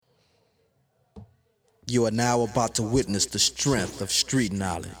You are now about to witness the strength of street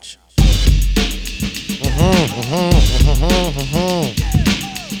knowledge.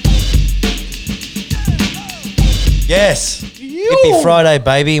 Yes. Happy Friday,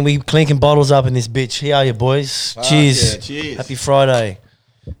 baby, and we clinking bottles up in this bitch. Here are you, boys. Cheers. Yeah, cheers. Happy Friday.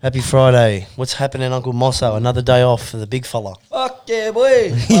 Happy Friday. What's happening, Uncle Mosso? Another day off for the big fella. Fuck yeah,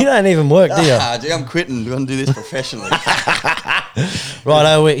 boy. You don't even work, do you? Gee, I'm quitting. We're going to do this professionally.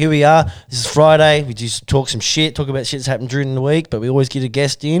 Right, here we are. This is Friday. We just talk some shit, talk about shit that's happened during the week, but we always get a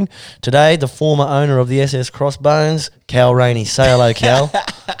guest in. Today, the former owner of the SS Crossbones, Cal Rainey. Say hello, Cal.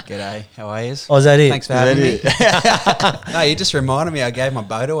 G'day, how are you? Oh, is that it? Thanks for having me. No, you just reminded me I gave my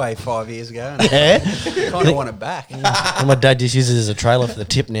boat away 5 years ago. And Yeah? I kind of want it back. Well, my dad just uses it as a trailer for the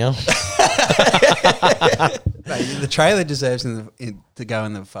tip now. Mate, the trailer deserves to go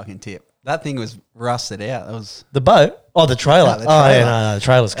in the fucking tip. That thing was rusted out. That was The boat? Oh, the trailer. No, the Oh, yeah, trailer. no, the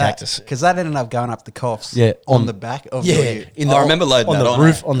trailer's cactus. because that ended up going up the coffs. Yeah, on the back of Yeah, your, I remember loading on that the on,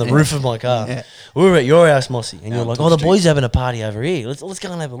 roof eh? on the roof of my car. Yeah. We were at your house, Mossy, and you're on like, Took "Oh, the Street. boys having a party over here. Let's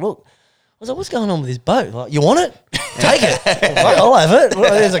go and have a look." I was like, "What's going on with this boat? Like, you want it? Take it. Like, I'll have it.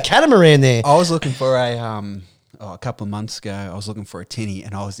 Well, there's a catamaran there." I was looking for a couple of months ago. I was looking for a tinny,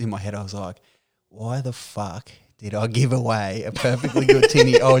 and I was in my head. I was like, "Why the fuck did I give away a perfectly good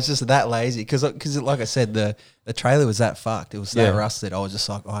tinny?" I was just that lazy because, like I said, the trailer was that fucked. It was that Yeah. rusted. I was just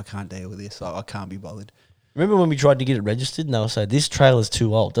like, I can't deal with this. I can't be bothered. Remember when we tried to get it registered, and they were saying this trailer's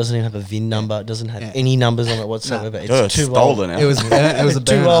too old. Doesn't even have a VIN number. It doesn't have Yeah. any numbers on it whatsoever. It's Dude, it's too stolen old. now. It was it was a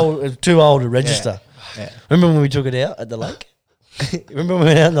Too burner. old. It's too old to register. Yeah. Remember when we took it out at the lake? Remember when we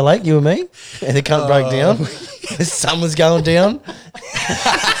went out in the lake, you and me, and the cunt broke down. The sun was going down.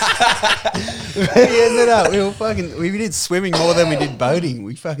 We did swimming more than we did boating.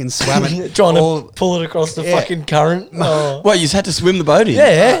 We fucking swam it. Trying all- to pull it across the Yeah. fucking current. Oh. Well, you just had to swim the boat in. Yeah.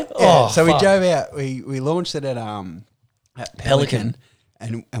 Yeah. Oh, So we fuck. drove out. We launched it at Pelican.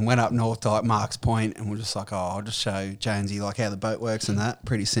 and went up north to like Marks Point, and we're just like, I'll just show Jonesy like how the boat works and that.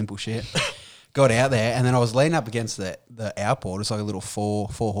 Pretty simple shit. Got out there, and then I was leaning up against the outboard. It's like a little four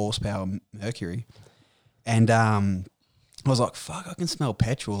horsepower Mercury, and I was like, fuck, I can smell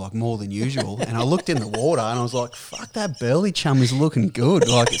petrol like more than usual. And I looked in the water and I was like, fuck, that burley chum is looking good.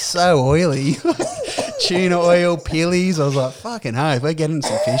 Like, it's so oily. Tuna oil, pillies. I was like, fucking hell, we're getting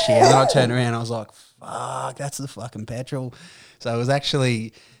some fish here. And then I turned around and I was like, fuck, that's the fucking petrol. So it was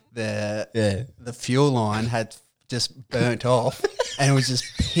actually the fuel line had just burnt off and it was just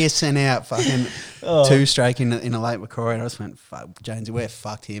pissing out fucking two-stroke in the Lake Macquarie. And I just went, fuck, Jonesy, we're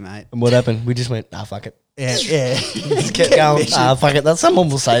fucked here, mate. And what happened? We just went, fuck it. Yeah. Just kept going, fuck it. Someone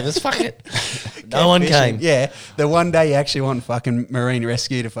will save us. Fuck it. No one Fishing. came. Yeah, the one day you actually want fucking marine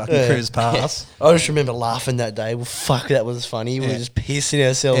rescue to fucking cruise past. I just remember laughing that day. Well, fuck, that was funny. We were Yeah. just pissing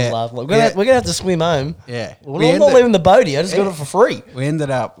ourselves Yeah. laughing. Like, Yeah. we're gonna have to swim home. Yeah. Well, I'm not leaving the boat here. I just got it for free. We ended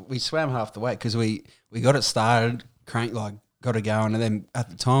up, we swam half the way because we got it started, got it going, and then at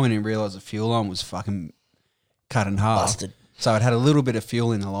the time we didn't realise the fuel line was fucking cut in half. Busted. So it had a little bit of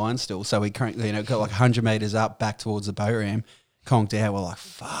fuel in the line still. So we got like 100 metres up back towards the boat ramp, conked out. We're like,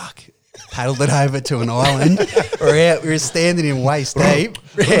 fuck. Paddled it over to an island. We were standing in waist deep.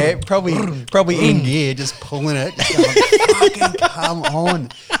 Yeah, probably in gear, just pulling it. Going, fucking come on.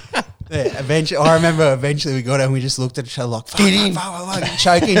 Yeah, eventually we got it and we just looked at each other like, fuck,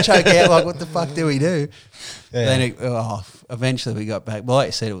 choke out, like what the fuck do we do? Yeah. Then eventually we got back. Well, like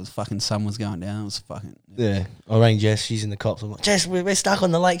you said, it was fucking sun was going down. It was fucking Yeah. I rang Jess. She's in the cops. I'm like, Jess, we're stuck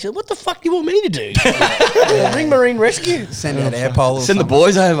on the lake. She said, what the fuck do you want me to do? Ring Marine Rescue. send out air pole. or Send the something.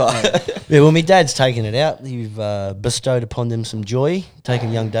 boys over. Yeah, well, my dad's taken it out. You've bestowed upon them some joy,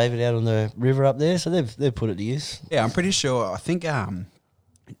 taking young David out on the river up there. So they've put it to use. Yeah, I'm pretty sure. I think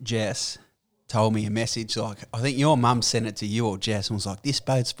Jess told me a message like, I think your mum sent it to you or Jess and was like, this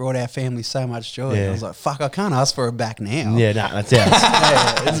boat's brought our family so much joy. Yeah. And I was like, fuck, I can't ask for it back now. Yeah, no, that's ours.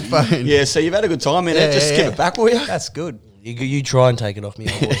 Yeah, it's fine. Yeah, so you've had a good time in it. Just give it back, will you? That's good. You try and take it off me,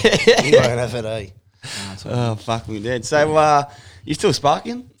 old boy. You won't have it, eh? Oh, fuck me dead. So, you still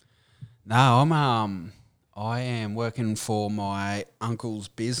sparking? No, I am working for my uncle's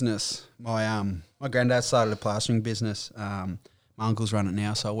business. My granddad started a plastering business. My uncle's run it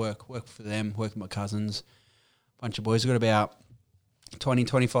now, so I work for them, work with my cousins, bunch of boys. We've got about 20,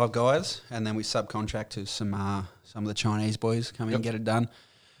 25 guys, and then we subcontract to some of the Chinese boys come in and get it done.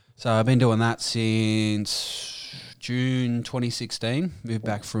 So I've been doing that since June 2016. Moved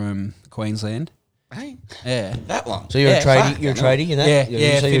back from Queensland. Hey, Yeah. that one. So you're Yeah, a tradie. fuck, You're a I know. tradie in that. Yeah, So yeah,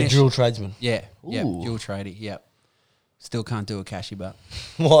 you're a finished. dual tradesman. Yeah, yeah, Ooh. dual tradie, yep. Still can't do a cashy, but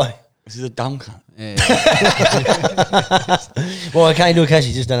Why? This is a dumb cunt. yeah. Well, I can't do a cash.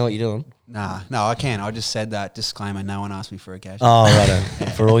 You just don't know what you're doing. Nah, no, I can't. I just said that disclaimer. No one asked me for a cash. Oh, right.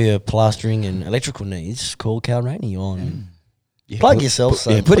 For all your plastering and electrical needs, call Cal Rainey on. Plug yourself,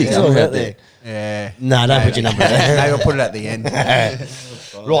 son. put his yourself number out there. Yeah. No, don't put your number there. Maybe I'll put it at the end.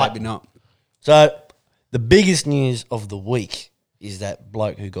 Right. Maybe not. So, the biggest news of the week is that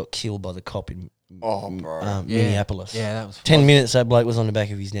bloke who got killed by the cop in Minneapolis. Yeah, that was 10 minutes, that bloke was on the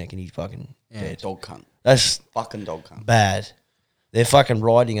back of his neck and he's fucking dead. Dog cunt. That's Fucking dog cunt. bad. They're fucking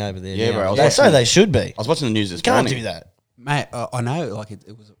riding over there. Yeah, now. bro, I was They say watching- they should be. I was watching the news this Can't morning. do that. Mate, I know, like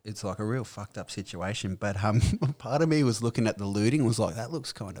it's like a real fucked up situation. But part of me was looking at the looting, was like, that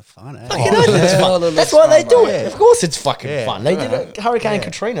looks kind of fun. Eh? You know, that's fun. That's why they do it. Of course, it's fucking fun. They did it. Hurricane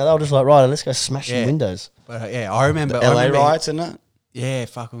Katrina. They were just like, right, let's go smashing Yeah. windows. But yeah, I remember LA riots and that. Yeah,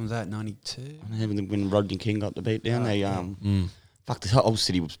 fuck, when was that? 92. When Rodney King got the beat down, they fuck, the whole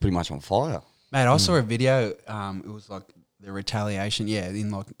city was pretty much on fire. Mate, I saw a video. It was like the retaliation. Yeah,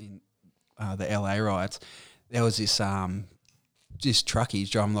 in the LA riots, there was this truckie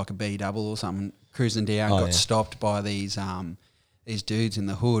driving like a B double or something, cruising down, got stopped by these dudes in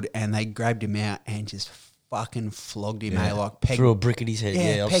the hood, and they grabbed him out and just fucking flogged him. Mate, like pegged, Threw a brick at his head.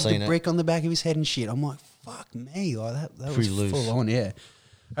 Yeah, I've pegged seen a it. brick on the back of his head and shit. I'm like, fuck me, like that was Pretty loose. full on. Yeah,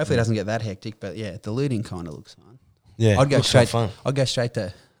 hopefully it doesn't get that hectic, but yeah, the looting kind of looks fun. Yeah, I'd go looks straight. fun. I'd go straight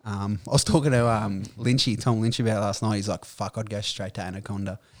to. I was talking to Tom Lynch about it last night. He's like, "Fuck, I'd go straight to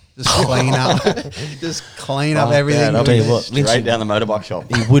Anaconda, just clean up, everything." I'll tell you what, Straight Lynchy, down the motorbike shop.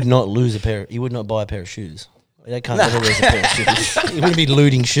 he would not lose a pair. He would not buy a pair of shoes. They can't ever lose a pair of shoes. He wouldn't be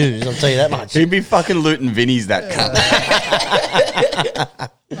looting shoes. I'll tell you that much. He'd be fucking looting Vinny's, that cunt.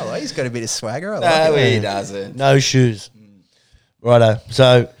 Oh, well, he's got a bit of swagger. I like No, it. he doesn't. No shoes. Righto.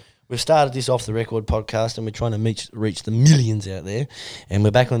 So we've started this off the record podcast, and we're trying to reach the millions out there. And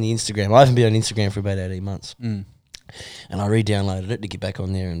we're back on the Instagram. I haven't been on Instagram for about 18 months, and I re-downloaded it to get back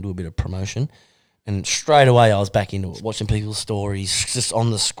on there and do a bit of promotion. And straight away, I was back into it, watching people's stories, just on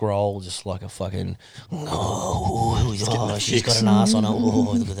the scroll, just like a fucking, she's got an ass on her,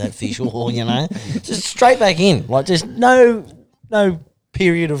 look at that fish, you know. Just straight back in, like just no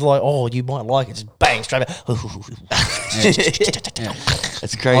period of like, you might like it, just bang, straight back. It's I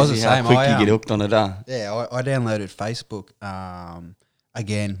was crazy the how same. quick I, you get hooked on it, Yeah, I downloaded Facebook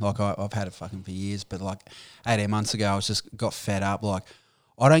again. Like I've had it fucking for years, but like 18 months ago, I was just got fed up. Like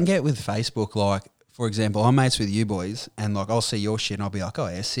I don't get with Facebook. Like for example, I'm mates with you boys, and like I'll see your shit, and I'll be like, oh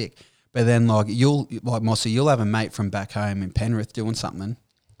yeah, sick. But then like Mossy, you'll have a mate from back home in Penrith doing something,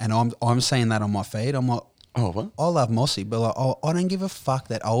 and I'm seeing that on my feed. I'm like, Oh, what? I love Mossy, but like, I don't give a fuck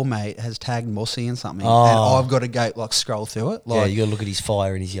that old mate has tagged Mossy in something, Oh. and I've got to go like scroll through it. Yeah, Like, you got to look at his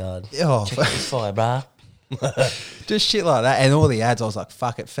fire in his yard. oh, Check his fire, bruh. just shit like that, and all the ads. I was like,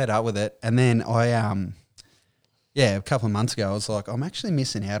 fuck it, fed up with it. And then I a couple of months ago, I was like, I'm actually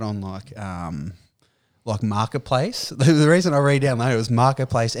missing out on like Marketplace. The reason I re-downloaded it was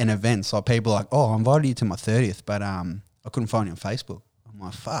Marketplace and events. Like people are like, oh, I invited you to my 30th, but I couldn't find you on Facebook. I'm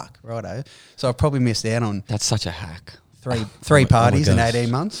like, fuck, righto. So I probably missed out on That's such a hack. three parties in ghost.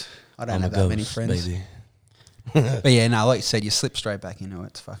 18 months. I don't I'm a have that many ghost, friends. baby. But yeah, no, like you said, you slip straight back into it.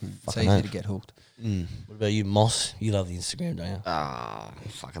 It's Fucking easy oath. to get hooked. What about you, Moss? You love the Instagram, don't you?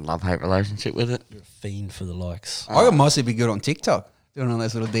 Fucking love-hate relationship with it. You're a fiend for the likes. I got Mossy be good on TikTok, doing all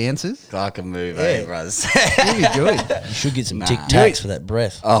those little dances. I can move, Yeah. bros. He'd be good. You should get some Nah. Tic Tacs for that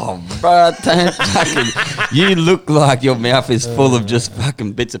breath. Oh, bro, don't fucking. You look like your mouth is full of just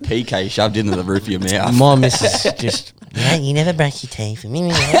fucking bits of PK shoved into the roof of your mouth. My missus just, you never brush your teeth.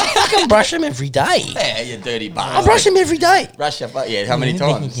 I fucking brush them every day. Yeah, you dirty I bastard. brush them every day. Brush your butt. Yeah, how many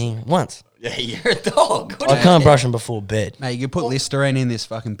times? Once. Yeah, you're a dog. I can't brush them before bed. Mate, you could put Listerine in this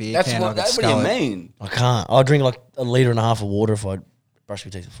fucking beer That's can. what. I could That's what scull you it. mean. I can't. I'll drink like a litre and a half of water if I brush my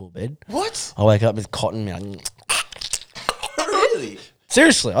teeth before bed. What? I wake up with cotton mouth. Really?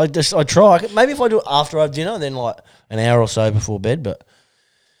 Seriously, I try. Maybe if I do it after I have dinner, then like an hour or so before bed, but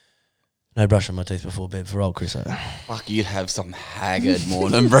no brushing my teeth before bed for old Chris. Fuck, you'd have some haggard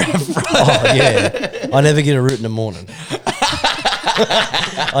morning, bro. Oh, yeah. I never get a root in the morning.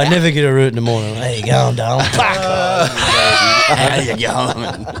 I never get a root in the morning. There you go, darling. How you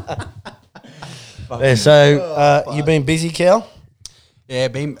going? Yeah, so you been busy, Cal? Yeah,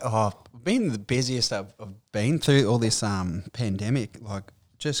 been the busiest I've been through all this pandemic. Like,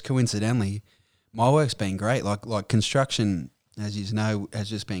 just coincidentally, my work's been great. Like construction, as you know, has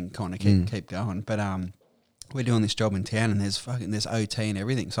just been kind of keep going. But we're doing this job in town, and there's OT and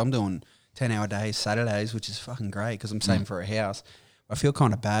everything. So I'm doing 10-hour days, Saturdays, which is fucking great because I'm saving for a house. I feel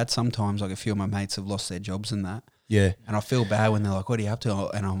kind of bad sometimes. Like a few of my mates have lost their jobs and that. Yeah. And I feel bad when they're like, what are you up to?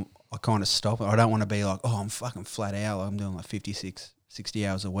 And I kind of stop it. I don't want to be like, oh, I'm fucking flat out. Like, I'm doing like 56 60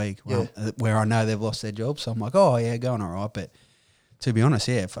 hours a week where I know they've lost their job. So I'm like, oh, yeah, going all right. But to be honest,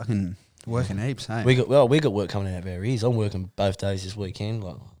 yeah, fucking working heaps, hey? We got work coming out of our ears. I'm working both days this weekend.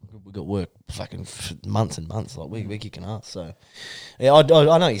 Like we got work fucking for months and months. Like we're kicking ass. So yeah, I know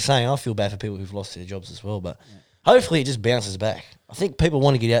what you're saying. I feel bad for people who've lost their jobs as well. But hopefully it just bounces back. I think people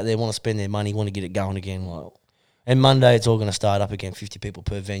want to get out there, want to spend their money, want to get it going again. Like, and Monday it's all going to start up again. 50 people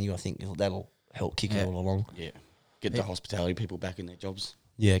per venue. I think that'll help kick it all along. Yeah. Get the hospitality people back in their jobs.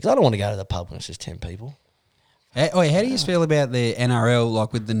 Yeah, because I don't want to go to the pub when it's just 10 people. How do you feel about the NRL,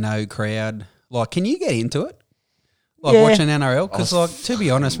 like with the no crowd? Like, can you get into it? Like watching NRL? Because, like, to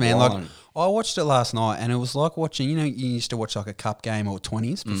be honest, man, like I watched it last night and it was like watching, you used to watch like a cup game or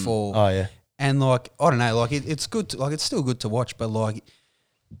 20s before. Oh, yeah. And like, I don't know, like it's good, it's still good to watch, but like,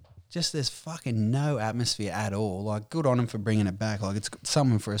 just there's fucking no atmosphere at all. Like, good on them for bringing it back. Like, it's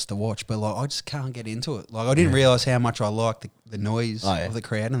something for us to watch, but like, I just can't get into it. Like, I didn't realise how much I liked the noise of the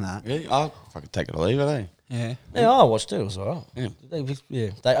crowd and that. Yeah, I'll fucking take it or leave it, eh? Yeah. Yeah, I watched it. It was all right.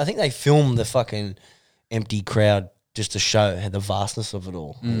 I think they filmed the fucking empty crowd just to show how the vastness of it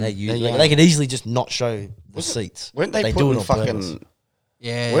all. And they could easily just not show the seats. Weren't they do putting it on purpose. fucking...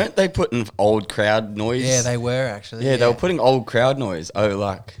 Yeah. Weren't they putting old crowd noise? Yeah, they were actually. Yeah, they were putting old crowd noise. Oh,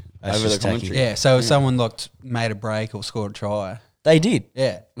 like... That's over the just tacky. commentary. Yeah, so if someone like made a break or scored a try. They did.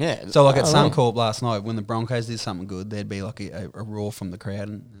 Yeah. Yeah. So like at Oh, right. Suncorp last night, when the Broncos did something good, there'd be like a roar from the crowd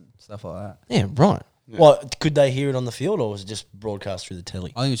and stuff like that. Yeah, right. Well, could they hear it on the field or was it just broadcast through the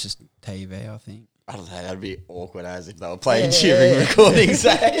telly? I think it was just TV, I think. I don't know, that'd be awkward as if they were playing cheering recordings,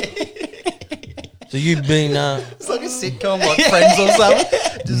 eh? So you've been... It's like a sitcom, like Friends or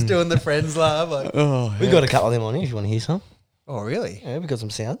something. Just doing the Friends laugh. Like, we got a couple of them on here if you want to hear some. oh, really? Yeah, we got some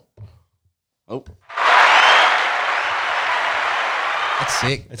sound. Oh. That's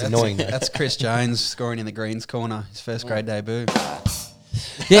sick. It's annoying, though. That's Chris Jones scoring in the Greens corner, his first grade debut.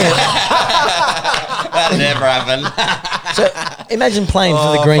 Yeah. That never happened. So imagine playing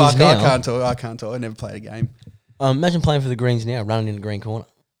for the Greens fuck, now. I can't talk. I never played a game. Imagine playing for the Greens now, running in the green corner.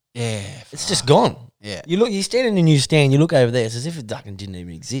 Yeah. It's just gone. Yeah. You stand in a new stand, you look over there, it's as if it fucking didn't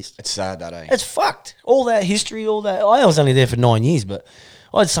even exist. It's sad, that, eh? It's fucked. All that history, all that. I was only there for 9 years, but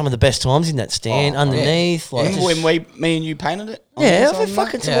I had some of the best times in that stand, underneath. Like, Remember just, when me and you painted it? on the yeah, inside I've and that?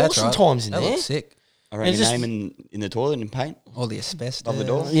 fucking some Yeah, that's awesome right. times in That there. looks sick. I wrote It's your just- name in the toilet in paint. All the asbestos. Of the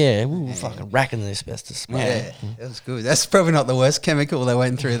door? Yeah, we were fucking racking the asbestos. Yeah, that was good. That's probably not the worst chemical they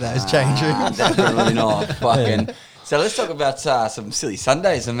went through those change rooms. Definitely not. Fucking. So let's talk about some silly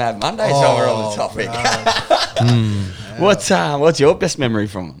Sundays and Mad Mondays while we're on the topic. What's your best memory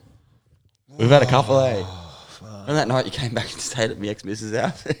from them? We've had a couple, eh? Remember that night you came back and stayed at my ex-missus'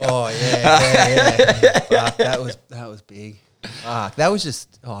 house? Oh yeah. Fuck, that was big. Fuck, that was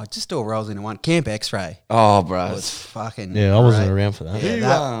just all rolls into one. Camp X-Ray Oh, bro. was fucking. Yeah, I wasn't great. around for that. Yeah,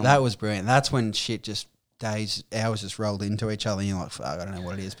 You, that was brilliant. That's when shit just hours just rolled into each other. And you're like, fuck, I don't know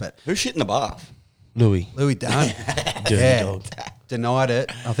what it is, but Who shit in the bath? Louis. Louis Dunn, Dirty dog. denied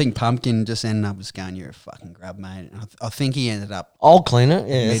it. I think Pumpkin just ended up just going, "You're a fucking grub, mate." And I think he ended up. I'll clean it.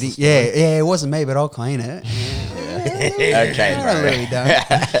 Yeah. Yeah, it wasn't me, but I'll clean it. Okay, bro. Louis Dunn.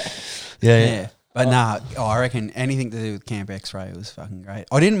 Yeah. Yeah. But nah, I reckon anything to do with Camp X-Ray was fucking great.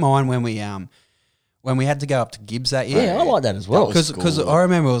 I didn't mind when we had to go up to Gibbs that year. Yeah, I like that as well. Because I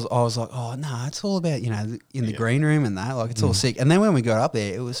remember I was like, oh no, it's all about in the green room and that, like it's all sick. And then when we got up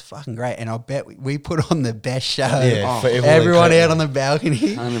there, it was fucking great. And I bet we put on the best show. Yeah, for everyone everyone out on the balcony.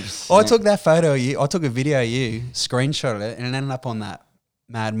 100%. I took that photo of you. I took a video of you, screenshotted it, and it ended up on that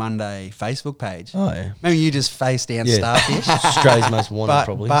Mad Monday Facebook page. Oh, yeah. Maybe you just face down Yeah. starfish. Australia's most wanted,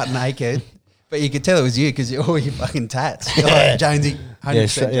 probably. Butt naked. But you could tell it was you because all your fucking tats. You're like, Jonesy,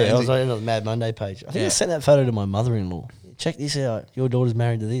 100% Yeah, I was Jonesy. on the Mad Monday page. I think I Yeah. sent that photo to my mother-in-law. Check this out. Your daughter's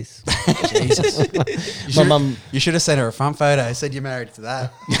married to this. Jesus. My mum. You should have sent her a front photo. Said you're married to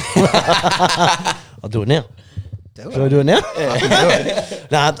that. I'll do it now. Do Should I it. do it now? Fucking do it.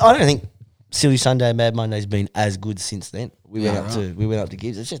 Nah, I don't think Silly Sunday and Mad Monday's been as good since then. We went Yeah, up to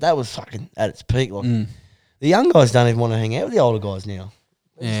Gibbs. It's just that was fucking at its peak. Like the young guys don't even want to hang out with the older guys now.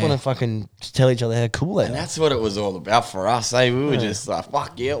 They just Yeah. want to fucking tell each other how cool they And are. that's what it was all about for us, eh? We were just like,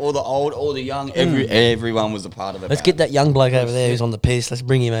 fuck yeah, all the old, all the young, everyone was a part of it. Let's get that young bloke over there who's on the piss. Let's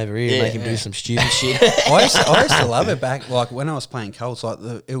bring him over here and Yeah. make him do some stupid shit. I used to love it back, like when I was playing Colts. Like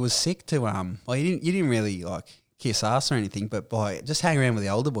it was sick to Well, you didn't really like kiss ass or anything, but by just hang around with the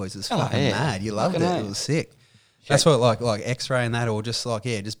older boys is fucking yeah. mad. You loved Fucking it. hell. It was sick. That's what like X-Ray and that, or just like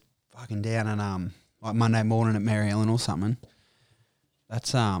just fucking down and like Monday morning at Mary Ellen or something.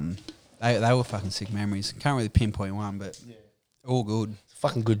 That's they were fucking sick memories. Can't really pinpoint one, but all good.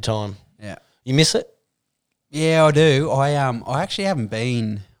 Fucking good time. Yeah. You miss it? Yeah, I do. I actually haven't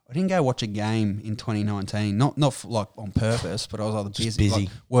been. I didn't go watch a game in 2019. Not like on purpose, but I was either busy. busy. Like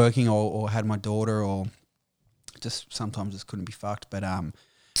working or had my daughter, or just sometimes just couldn't be fucked. But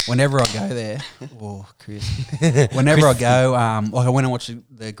whenever I go there, oh Chris, whenever I go, like I went and watched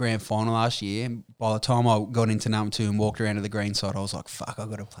the grand final last year. And by the time I got into number 2 and walked around to the green side, I was like, "Fuck, I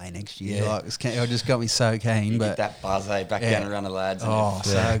got to play next year." Yeah. Like it just got me so keen. You But get that buzz, back Yeah. down around the lads. oh,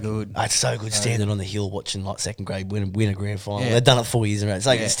 so good. It's so good standing on the hill watching like second grade win a grand final. Yeah. They've done it 4 years in a row. It's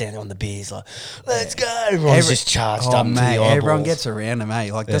like Yeah. standing on the beers like, let's go. Everyone's just charged up to the mate, eyeballs. everyone gets around them,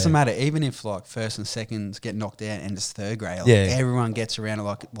 mate. Like, doesn't Yeah. matter. Even if, like, first and seconds get knocked out and it's third grade, like, Yeah. everyone gets around it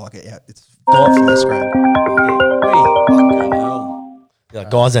like it's first grade. Fucking hell. Like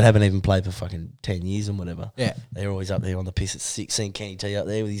guys that haven't even played for fucking 10 years and whatever. Yeah. They're always up there on the piss at 6, seeing Kenny T up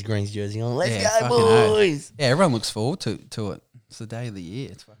there with his Greens jersey on. Let's Yeah, go, fucking oath. boys. Yeah, everyone looks forward to it. It's the day of the year.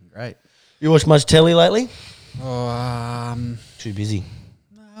 It's fucking great. You watched much telly lately? Oh, Too busy.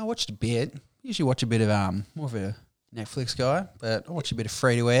 no, I watched a bit. Usually watch a bit of more of a Netflix guy, but I watch a bit of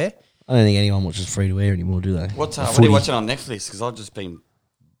free to air. I don't think anyone watches free to air anymore, do they? What are Footy. you watching on Netflix? Because I've just been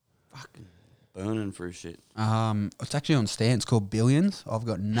fucking burning through shit. It's actually on Stan. It's called Billions. I've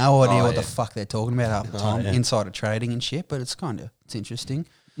got no idea what the fuck they're talking about half the time. yeah. Insider trading and shit, but it's interesting.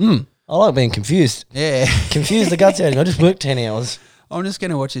 I like being confused. Yeah. Confused the guts out of me. I just worked 10 hours. I'm just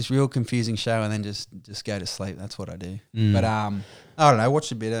going to watch this real confusing show and then just go to sleep. That's what I do. Mm. But I don't know.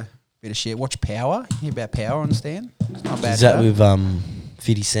 Watch a bit of shit. Watch Power. You hear about Power on Stan? It's not a bad. Is that show. with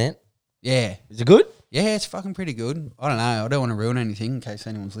 50 Cent? Yeah. Is it good? Yeah, it's fucking pretty good. I don't know. I don't want to ruin anything in case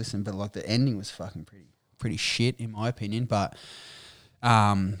anyone's listening, but like the ending was fucking pretty shit in my opinion. But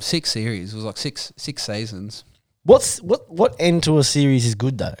 6 series. It was like six seasons. What end to a series is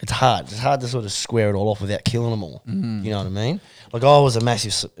good though? It's hard. It's hard to sort of square it all off without killing them all. Mm-hmm. You know what I mean? Like I was a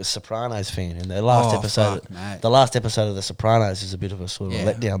massive Sopranos fan, and the last episode, fuck, mate. the last episode of the Sopranos is a bit of a sort of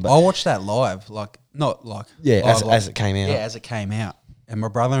a letdown. But I watched that live, like not like Yeah, live, as it came out. Yeah, as it came out. And my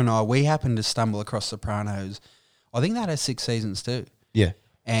brother and I, we happened to stumble across Sopranos. I think that has 6 seasons too. yeah,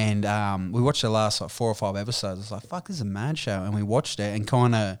 And we watched the last like 4 or 5 episodes. It's like, fuck, this is a mad show. And we watched it and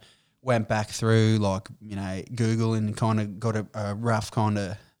kind of went back through, like, you know, Google and kind of got a rough kind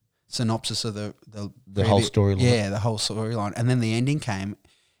of synopsis of the whole storyline. Yeah, the whole storyline. And then the ending came,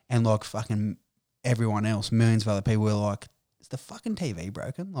 and like fucking everyone else, millions of other people were like, is the fucking TV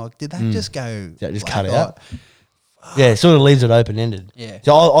broken? Like, did that just go? Did that just black cut it out? out? Yeah, it sort of leaves it open ended. Yeah.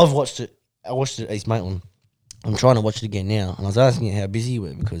 So I've watched it. I watched it at East Maitland. I'm trying to watch it again now, and I was asking you how busy you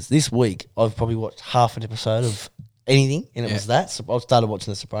were because this week I've probably watched half an episode of anything, and it was that. So I started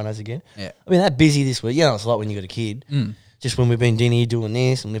watching The Sopranos again. Yeah. I mean, that busy this week. You know, it's like when you got a kid. Just when we've been down here doing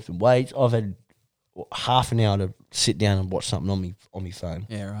this and lifting weights, I've had half an hour to sit down and watch something on my phone.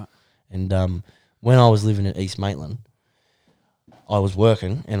 Yeah, right. And when I was living at East Maitland, I was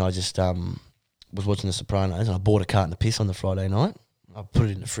working and I just was watching The Sopranos, and I bought a carton of piss on the Friday night. I put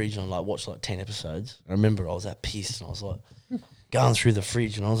it in the fridge and I watched 10 episodes. I remember I was that pissed and I was going through the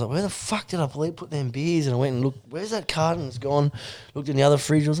fridge and I was like, where the fuck did I put them beers? And I went and looked, where's that carton? It's gone. Looked in the other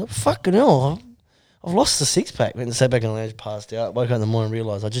fridge. I was like, fucking hell, I've lost the 6-pack. Went and sat back in the lounge, passed out. Woke up in the morning and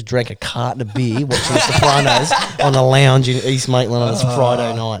realised I just drank a carton of beer watching The Sopranos on the lounge in East Maitland on a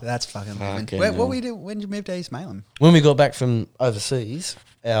Friday night. That's fucking living. Fucking What hell. were you do? When did you move to East Maitland? When we got back from overseas,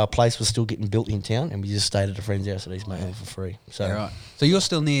 our place was still getting built in town, and we just stayed at a friend's house at East Maitland for free. So Yeah, right. So you're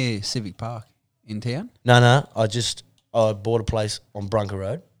still near Civic Park in town? no, I bought a place on Brunker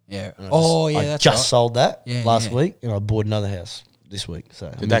Road. Yeah. and I I just sold that Yeah, last yeah. week, and I bought another house this week. So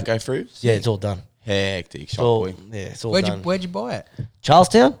Did that go through? Yeah, it's all done. Hectic. It's Shot all, boy. yeah, it's all Where'd done. you buy it?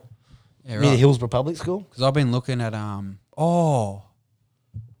 Charlestown, Yeah, near the right. Hillsborough Public School, Because I've been looking at up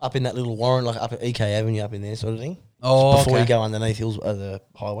in that little warren, like up at EK Avenue, up in there, sort of thing. Before okay. you go underneath the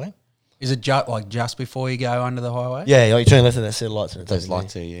highway. Is it just before you go under the highway? Yeah, you turn left and that set of lights, and it Those takes you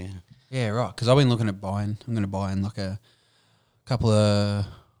lights here, yeah. Yeah, right. Because I've been looking at buying. I'm going to buy in like a couple of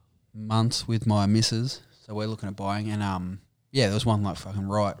months with my missus. So we're looking at buying, and yeah, there was one like fucking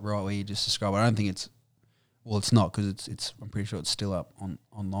right where you just described. I don't think it's not because it's. I'm pretty sure it's still up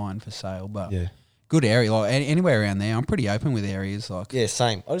online for sale. But Yeah. good area, like anywhere around there. I'm pretty open with areas. Like Yeah,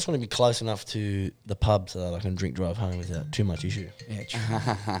 same. I just want to be close enough to the pub so that I can drive home without too much issue. yeah, true.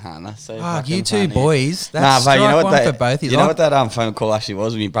 That's so Fuck, fucking you two funny. boys. That's but you know strike what one that, for both of you. You know Like- what that phone call actually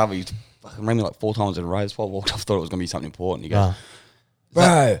was with me brother? He fucking rang me like 4 times in a row. So I walked off, thought it was going to be something important. He goes, Ah.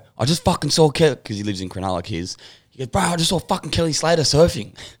 bro, I just fucking saw Kelly, because he lives in Cronulla, his. He goes, bro, I just saw fucking Kelly Slater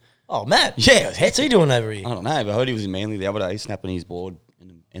surfing. Oh, Matt. Yeah, What's he doing over here? I don't know, but I heard he was in Manly the other day snapping his board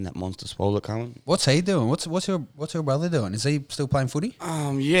in in that monster spoiler coming. What's he doing? What's your brother doing? Is he still playing footy?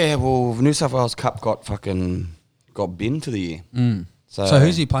 Yeah, well, New South Wales Cup got binned for the year. So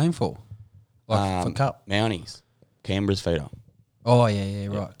who's he playing for? Like for cup? Mounties, Canberra's feeder. Oh yeah,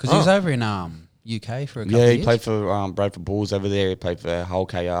 right. Because he was over in UK for a couple Yeah, of he years. played for Bradford Bulls over there. He played for Hull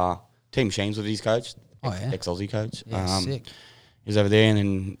KR. Tim Sheens was his coach. Oh, yeah. Ex-Aussie coach. Yeah, sick. He was over there and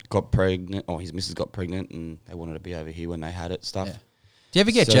then got pregnant. Oh, his missus got pregnant and they wanted to be over here when they had it stuff. Yeah. Do you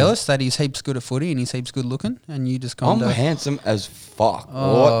ever get So- jealous that he's heaps good at footy and he's heaps good looking and you just I'm kind of... handsome as fuck.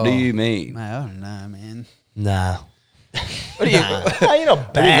 Oh. What do you mean? Mate, I don't know, man. Nah. What do you, No, you're not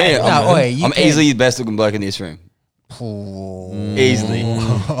what do you mean? bad. No, oi, you I'm can- easily the best looking bloke in this room. Oh, Easily.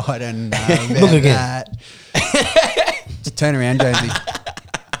 I don't know about Look again. that. Just turn around, Jonesy.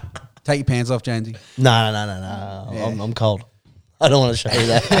 Take your pants off, Jonesy. No. Yeah. I'm cold. I don't want to show you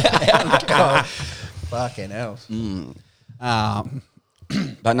that. Fucking hell.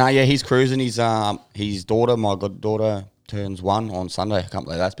 But no, yeah, he's cruising. His daughter, my goddaughter, turns 1 on Sunday. I can't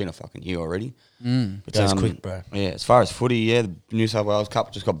believe that's been a fucking year already. But, Goes quick, bro. Yeah, as far as footy, yeah, the New South Wales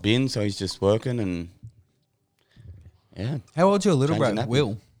Cup just got binned, so he's just working and yeah, How old's your little Changing bro, that.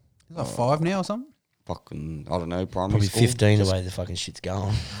 Will? He's like 5 now or something? fucking I don't know, primary Probably school. 15 the Just way the fucking shit's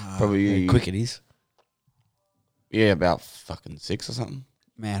going. Probably How quick it is. Yeah, about fucking 6 or something.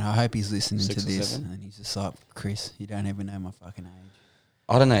 Man, I hope he's listening 6 to or this 7. and he's just like, Chris, you don't even know my fucking age.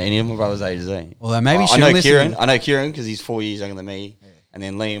 I don't know any of my brothers' ages. Although maybe I she'll know listen. Kieran. I know Kieran because he's 4 years younger than me, and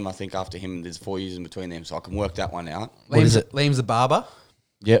then Liam. I think after him, there's 4 years in between them, so I can work that one out. What is it? Liam's a barber.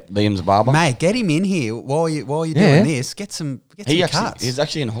 Yep, Liam's a barber. Mate, get him in here while you're Yeah. doing this. Get some cuts. He's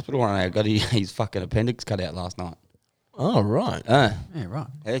actually in hospital right now. Got his fucking appendix cut out last night. Oh, right. Yeah, right.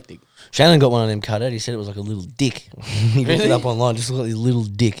 Hectic. Shannon got one of them cut out. He said it was like a little dick. He looked it up online. Just look at his little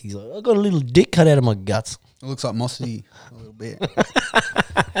dick. He's like, I got a little dick cut out of my guts. It looks like Mossy a little bit.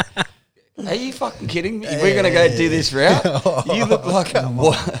 Are you fucking kidding me? We're gonna go do this route. You look like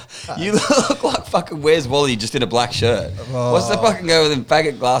what? You look like fucking Where's Wally just in a black shirt. What's the fucking go with them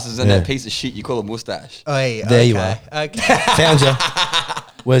faggot glasses and that piece of shit you call a mustache? Oh, hey, There you okay, Okay. Found you.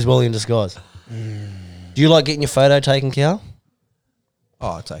 Where's Wally in disguise? Do you like getting your photo taken, Cal?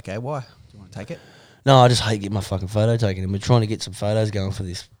 Oh, it's okay. Why? Do you want to take it? No, I just hate getting my fucking photo taken. And we're trying to get some photos going for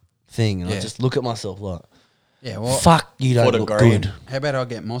this thing. And I Yeah. just look at myself like, Yeah, well, fuck, you don't look Photograph. good. how about I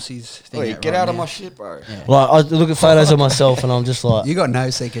get Mossy's thing Wait, out get right out of now? my shit, bro. Yeah. Like, I look at photos of myself and I'm just like, You got no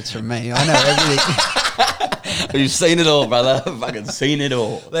secrets from me. I know everything. You've seen it all, brother. Fucking seen it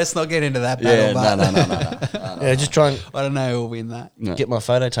all. Let's not get into that Yeah, battle. no. yeah, just try and I don't know who'll win that. No. get my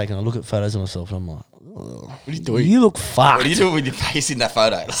photo taken. I look at photos of myself and I'm like, What are you doing? you look fucked. What are you doing with your face in that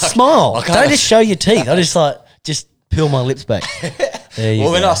photo? Like, Smile. I can't- Don't just show your teeth. I just peel my lips back. There you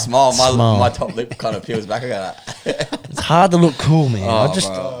Well, when go. I smile, Smile. my top lip kind of peels back. I go that. It's hard to look cool, man. Oh, I just,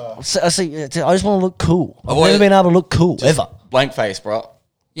 bro. I just want to look cool. I've Well, never been able to look cool ever. Blank face, bro.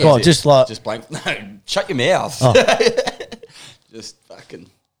 Oh, just like, Just blank. No, shut your mouth. Oh. Just fucking.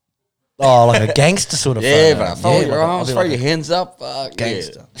 like a gangster sort of. Yeah, photo. bro. Fold your like a- arms, I'll throw be your like hands up. Fuck.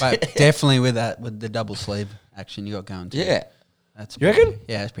 Gangster. But definitely with the double sleeve action you got going too. Yeah. That's You reckon?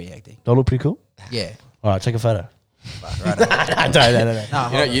 Yeah, that's pretty hectic. Do I look pretty cool? Yeah. All right, take a photo. Right. No.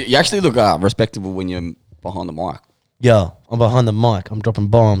 You know, you actually look respectable when you're behind the mic. Yeah, I'm behind the mic. I'm dropping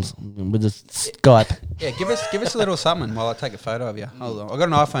bombs with the Skype. Yeah, give us a little something while I take a photo of you. Hold on. I got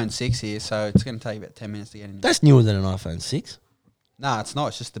an iPhone 6 here, so it's going to take about 10 minutes to get in. That's newer than an iPhone 6. Nah, it's not.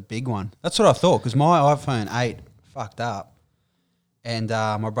 It's just the big one. That's what I thought because my iPhone 8 fucked up. And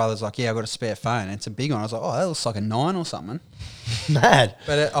my brother's like, yeah, I got a spare phone. And it's a big one. I was like, oh, that looks like a 9 or something. Mad.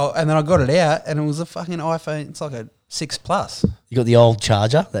 But and then I got it out, and it was a fucking iPhone. It's like a 6 Plus. You got the old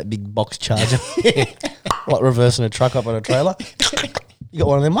charger, that big box charger, like reversing a truck up on a trailer. You got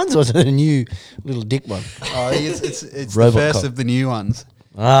one of them ones, or is it a new little dick one? Oh, it's the Robocop. first of the new ones.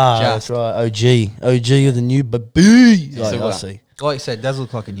 Ah, Just. that's right. OG of the new baby. Like, So I what? see. Like you said, it does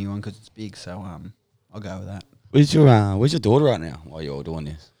look like a new one because it's big. So I'll go with that. Where's your daughter right now while you're all doing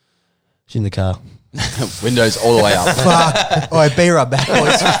this? She's in the car. Windows all the way up. Fuck. Oh, be right back,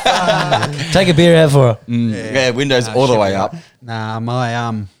 boys. Take a beer out for her. Yeah, windows all the way up. Nah,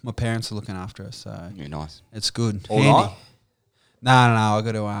 my parents are looking after us, so Yeah, nice. it's good. All night? No. I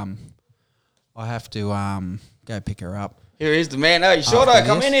got to I have to go pick her up. Here is the man. Hey, Shorto, After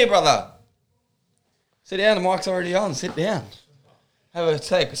come this? in here, brother. Sit down. The mic's already on. Sit down.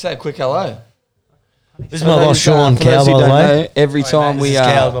 Say a quick hello. This is my boss, Sean For those Cow, who by the don't way. know, every time This we is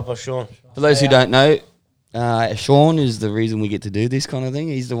Cow, my boss, Sean. for those who don't know, Sean is the reason we get to do this kind of thing.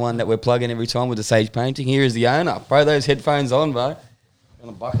 He's the one that we're plugging every time with the Sage painting. Here is the owner. Throw those headphones on, bro. On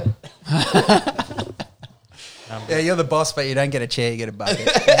a bucket. Yeah, you're the boss, but you don't get a chair, you get a bucket.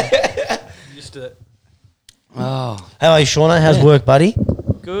 Used to it. Oh, How are you, Shauna? How's work, buddy?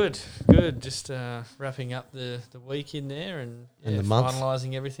 Good. Just wrapping up the week in there and the month.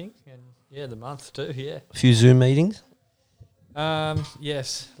 finalising everything. And the month too, yeah. A few Zoom meetings.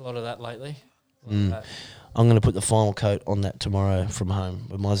 Yes, a lot of that lately. I'm going to put the final coat on that tomorrow from home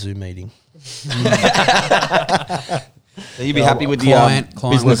with my Zoom meeting. so you'd be happy with the client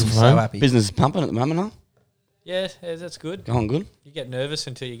business? was so happy. Business is pumping at the moment, huh? Yeah, that's good. Going good. You get nervous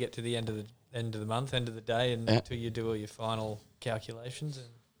until you get to the end of the month, end of the day, and until you do all your final calculations. And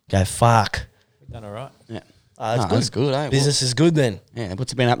Go, fuck. we've done all right. Yeah. That's good. That's good, eh? Business is good then. Yeah.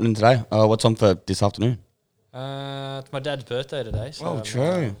 What's been happening today? What's on for this afternoon? It's my dad's birthday today. So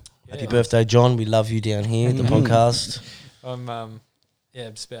true. Happy birthday, John. We love you down here at the podcast. I'm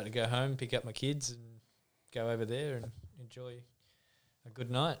just about to go home, pick up my kids, and go over there and enjoy a good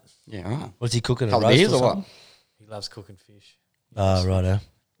night. Yeah, right. What's he cooking? A Couple roast beers or or what? something? He loves cooking fish. Oh, righto.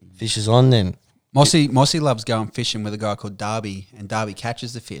 Fish is on then. Mossy loves going fishing with a guy called Darby, and Darby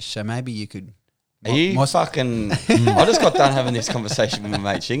catches the fish. So maybe you could. Are you fucking... I just got done having this conversation with my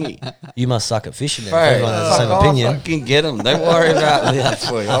mate Chingy. You must suck at fishing then. Bro, if everyone has the same I'll opinion. fucking get him. Don't worry about that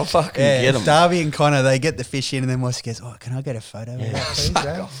for you. I'll fucking get him. Darby and Connor, they get the fish in, and then Mossy goes, "Oh, can I get a photo of that, please,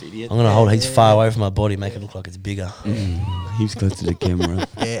 bro?" Idiot. I'm going to hold he's far away from my body, make it look like it's bigger. He's close to the camera.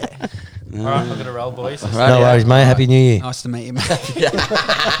 Yeah. All right, I'm going to roll, boys. Right, No yeah. worries, mate. Happy New Year. Nice to meet you, mate.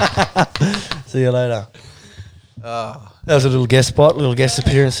 See you later. That was a little guest spot, little guest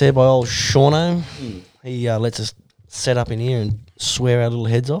appearance there by old Shauno. He lets us set up in here and swear our little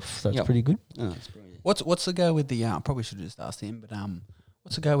heads off. That's Yep. pretty good. Oh, that's brilliant. What's the go with the? I probably should have just asked him, but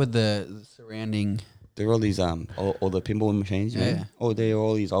what's the go with the surrounding? There are all these all the pinball machines. You Yeah. know? Oh, they're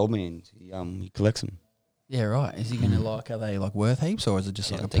all these old men. He collects them. Yeah, right. Is he going to are they like worth heaps, or is it just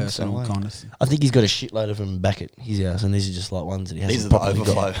Yeah, like I a think so, personal eh? kind of? I think he's got a shitload of them back at his house, and these are just like ones that he hasn't These are the properly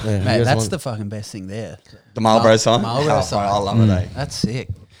got. overflow. Yeah, he Mate, doesn't that's want- the fucking best thing there. The Marlboro sign. Marlboro Oh, sign. I love it. Eh? That's sick.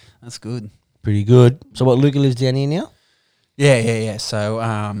 That's good. pretty good. So what, Luca lives down here now? Yeah. So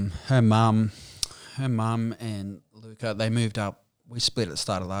her mum and Luca, they moved up. We split at the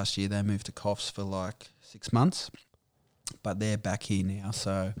start of last year. They moved to Coffs for like 6 months, but they're back here now.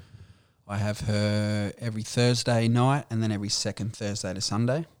 So I have her every Thursday night and then every second Thursday to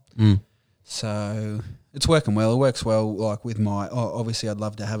Sunday. So it's working well. It works well, like with my. Obviously, I'd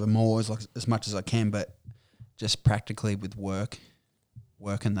love to have her more as much as I can, but just practically with work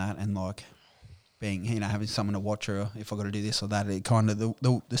and that, and like being having someone to watch her if I got to do this or that. It kind of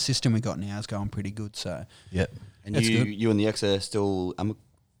the system we got now is going pretty good. So Yeah. And That's good. you and the ex are still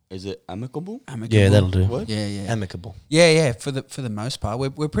is it amicable? Yeah, that'll do. What? Yeah. Amicable. Yeah. For the most part,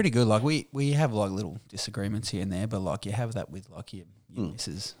 we're pretty good. Like we have like little disagreements here and there, but like you have that with like your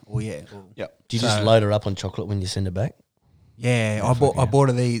missus. Or Yep. Do you just load her up on chocolate when you send her back? Yeah, I bought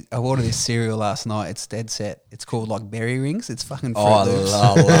her this cereal last night. It's dead set. It's called like berry rings. It's fucking Fruit Oh, I Loops.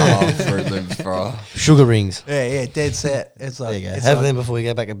 love Fruit Loops, bro. Sugar rings. Yeah, dead set. It's like There you go. it's Have like- them before you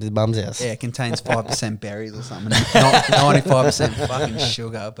go back up to the mum's house. Yeah, it contains 5% berries or something. 95% fucking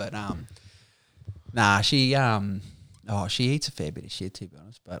sugar. But nah, she eats a fair bit of shit, to be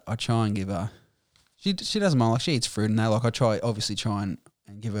honest. But I try and give her. She doesn't mind. Like she eats fruit and that. Like I try and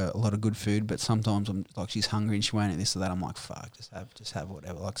give her a lot of good food. But sometimes I'm like she's hungry and she won't eat this or that. I'm like fuck, just have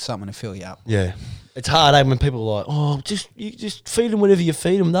whatever, like something to fill you up. Yeah. It's hard, when people are like, oh, you just feed them whatever you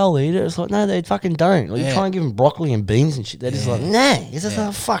feed them, they'll eat it. It's like, no, they fucking don't. Like, you Yeah. try and give them broccoli and beans and shit. They're just Yeah. like, nah. It's just Yeah.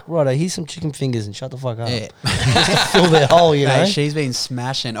 like, fuck, righto, here's some chicken fingers and shut the fuck up. Yeah. Just fill their hole, you know? Mate, she's been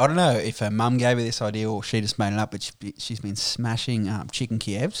smashing. I don't know if her mum gave her this idea or she just made it up, but she's been smashing chicken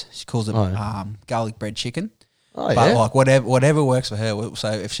Kievs. She calls it garlic bread chicken. Oh, But yeah. like whatever works for her.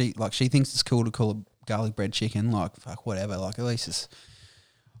 So if she thinks it's cool to call it garlic bread chicken, like fuck whatever. Like at least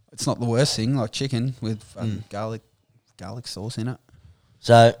it's not the worst thing. Like chicken with garlic sauce in it.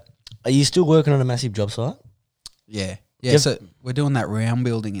 So, are you still working on a massive job site? Yeah. Yeah. Yep. So we're doing that round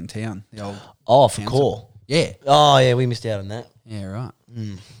building in town. The old Oh, for council. core. Yeah. Oh, yeah, we missed out on that. Yeah. Right.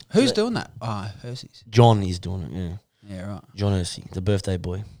 Who's doing that? Hersey's. John is doing it, yeah. Yeah. Right. John Hersey, the birthday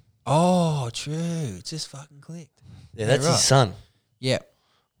boy. Oh, true. It just fucking clicked. Yeah, that's right. his son Yep.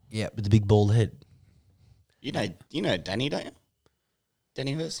 with the big bald head. You know Danny, don't you?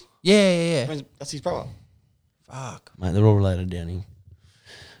 Danny Hersey. Yeah. That's his brother. Fuck. Mate, they're all related down here.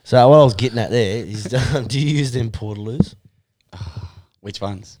 So, what I was getting at there is, do you use them Portaloos? Which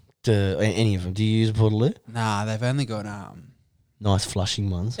ones? Any of them? Do you use a Portaloo? Nah, they've only got Nice flushing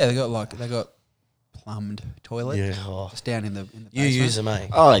ones. Yeah, they got plumbed toilet. Yeah, oh. Just down in the You basement. use them, eh?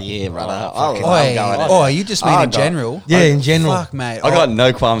 Oh yeah, brother. You just mean in general? Yeah, in general. Fuck, mate. I got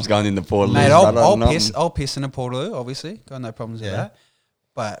no qualms going in the Portaloo. Mate, brother, I'll nothing. piss in a Portaloo, obviously. Got no problems with Yeah. that.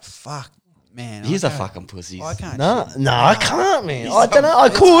 But fuck, man. He's I a can't- fucking pussy. I can't. No, shit. no, I can't, man. I don't know. I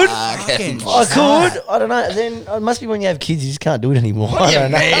could. Fucking I sad. could. I don't know. Then it must be when you have kids, you just can't do it ananymore. What I do you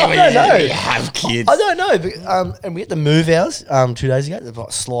don't know. mean I when don't know. you have kids? I don't know. But, and we had to move ours 2 days ago. They've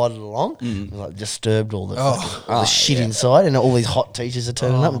like slided along, like disturbed all the all the shit inside, and all these hot teachers are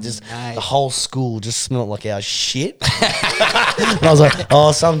turning up, and just mate. the whole school just smelled like our shit. And I was like,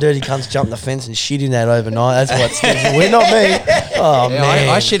 oh, some dirty cunts jumped the fence and shit in that overnight. That's what stinks. We're not me. Oh Yeah, man,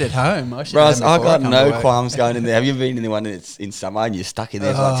 I shit at home. I shit Bro, at home I before got come no to work. qualms going in there. Have you been in the one that's in summer and you're stuck in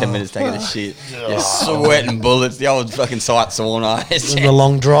there for like 10 minutes taking a shit? You're sweating bullets. The old fucking sight sauna. It's the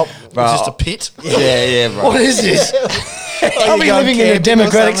long drop. Bro. It's just a pit. yeah, bro. What is this? Are we going living in a camping or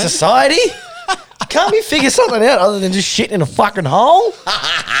democratic something? society? Can't we figure something out other than just shit in a fucking hole?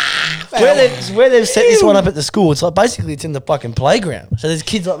 where they've set this one up at the school, it's like basically it's in the fucking playground. So there's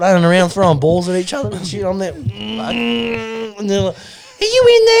kids like running around throwing balls at each other and shit. I'm there, and they're like, "Are you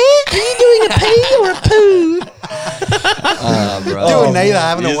in there? Are you doing a pee or a poo?" Bro. Doing neither,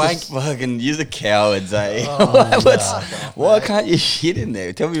 having a You're wank. Fucking, you're the cowards, eh? Why can't you shit in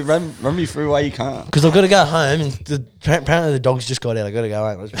there? Tell me, run me through why you can't. Because I've got to go home, and apparently the dog's just got out. I got to go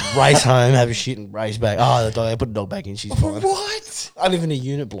home. Let's race home, have a shit, and race back. Oh, the dog! I put the dog back in. She's fine. What? I live in a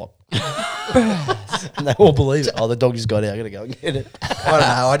unit block. And they all believe it. Oh, the dog just got out. I got to go and get it. I don't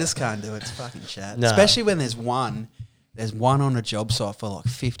know. I just can't do it. It's fucking chat. No. Especially when there's one on a job site for like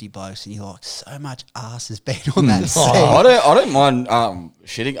 50 blokes, and you're like, so much ass has been on that scene. I don't mind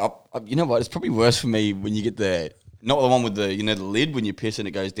shitting up. You know what? It's probably worse for me when you get not the one with the the lid when you piss and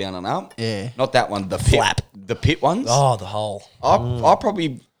it goes down and up. Yeah. Not that one. The flap. pit, the pit ones. Oh, the hole. I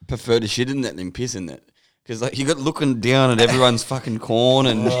probably prefer to shit in that than piss in it. Because like you got looking down at everyone's fucking corn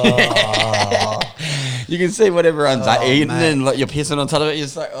and you can see what everyone's eating mate. and like you're pissing on top of it. You're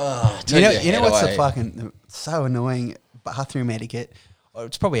just like, You know what's the fucking so annoying bathroom etiquette? Oh,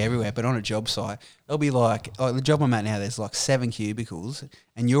 it's probably everywhere, but on a job site, there'll be like the job I'm at now. There's like 7 cubicles,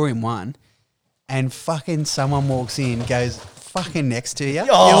 and you're in one, and fucking someone walks in, goes fucking next to you. You're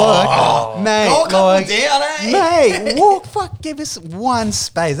like, mate, like, down, eh? mate, give us one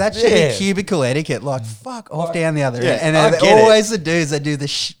space. That should Yeah. be cubicle etiquette. Like, fuck off down the other Yeah, end. And I they're get it. always the dudes that do the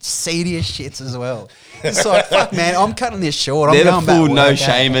seediest shits as well. It's like, fuck, man, I'm cutting this short. They're I'm the going full back no work,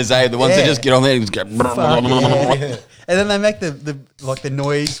 shamers, eh? The ones that Yeah. just get on there and just go. Fuck, yeah. And then they make the like the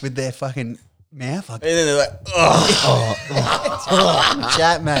noise with their fucking mouth. Like, And then they're like, ugh.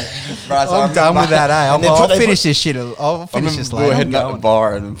 chat, mate. Right, so I I'm done with remember- that, eh? And then I'll they put- finish this shit. I'll I finish remember this we later. were I'm heading up the going.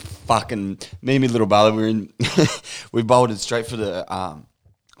 bar and fucking me and my little brother we were in. We bolted straight for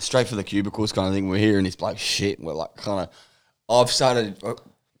the cubicles kind of thing. We're hearing this bloke shit. And we're like kind of. I've started.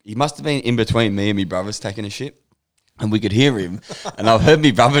 He must have been in between me and my brothers taking a shit, and we could hear him. And I've heard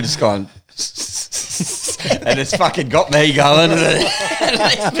my brother just going. And it's fucking got me going. And then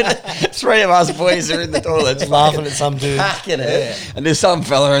 3 of us boys are in the toilets Laughing at some dude. hacking it. And there's some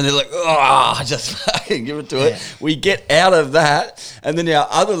fella and they're like, oh, just fucking give it to it. We get out of that. And then our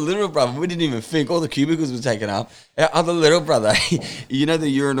other little brother, we didn't even think all the cubicles were taken up. Our other little brother, you know the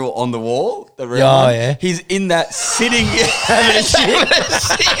urinal on the wall? The round Oh, one? yeah. He's in that sitting having a shit.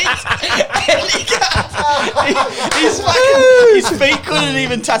 And he his feet couldn't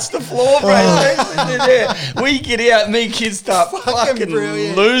even touch the floor, bro. So he's sitting there. We get out, me and kids start fucking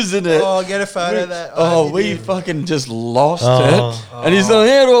brilliant. losing it. Oh, get a photo of that. Oh, you we did. fucking just lost Oh. it. And he's like,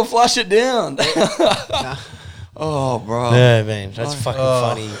 how do I flush it down? Oh, bro. Yeah, man, that's fucking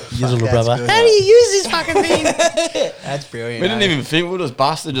funny. Your little that's brother. good. How do you use this fucking thing? That's brilliant. We didn't eh? even think. We just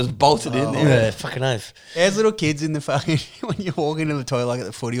busted, just bolted in there. Yeah, fucking oath. There's little kids in the fucking when you walk into the toilet like at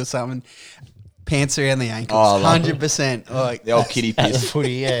the footy or something, pants around the ankles, Oh, I love 100%. Like The old kitty At the piss.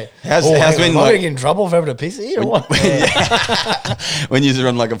 footy, yeah. How's hang on, been am I like- gonna get in trouble for having a piss here or what? When you're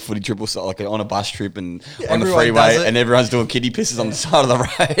on like a footy trip or so, like on a bus trip and on the everyone freeway does it. and everyone's doing kitty pisses on the side of the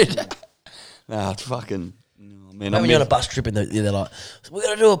road. Nah, it's fucking. Oh, man, When you're on a bus trip and they're like, we're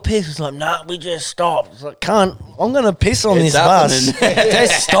going to do a piss. It's like, nah, we just stopped. It's like, can't. I'm going to piss on It's this bus. happening.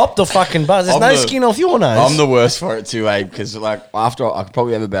 Just stop the fucking bus. There's I'm no the- skin off your nose. I'm the worst for it too, Abe, because like after I could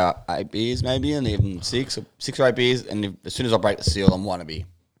probably have about 8 beers maybe, and even 6 or 8 beers, and as soon as I break the seal, I'm wannabe.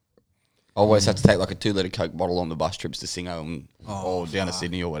 I always have to take like a 2 litre Coke bottle on the bus trips to Singo or down to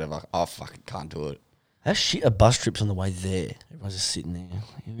Sydney or whatever. I fucking can't do it. That shit are bus trips on the way there. Everyone's just sitting there.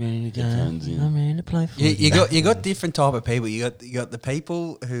 You ready to go? Headphones in. I'm ready to play footy. you got different type of people. You got the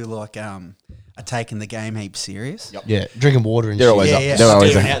people who like are taking the game heap serious. Yep. Yeah, drinking water and They're shit. always Yeah, up. yeah. They're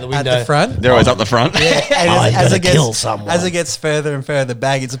always Staring up. out the At window. the front. They're always up the front. Yeah, and Oh, you gotta kill someone. as it gets further and further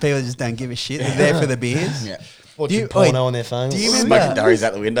back, it's the people that just don't give a shit. They're there for the beers. Yeah. Watching Do you- porno wait, on their phone. do you Smoking remember? durries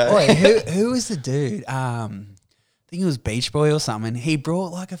out the window. Wait, who was the dude? I think it was Beach Boy or something. He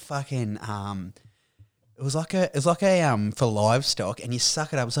brought like a fucking it was like a for livestock, and you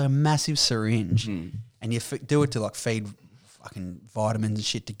suck it up. It's like a massive syringe, and you do it to like feed fucking vitamins and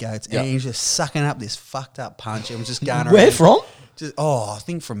shit to goats, Yeah. and he's just sucking up this fucked up punch. It was just going around. Where from? Just, I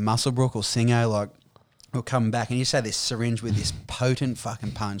think from Musselbrook or Singo, like, or coming back, and you just had this syringe with this potent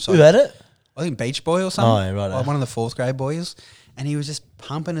fucking punch. Who Like, had it? I think Beach Boy or something. Oh, yeah, righto. Like one of the fourth grade boys, and he was just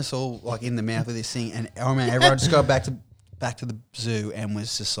pumping us all like in the mouth with this thing. And I remember everyone just got back to the zoo and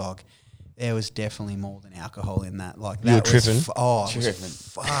was just like, there was definitely more than alcohol in that. Like You were that was tripping? It was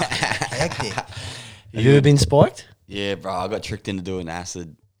fucking hectic. Have you ever been spiked? Yeah, bro. I got tricked into doing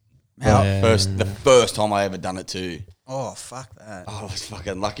acid. How- Yeah. The first time I ever done it too. Oh fuck that. I was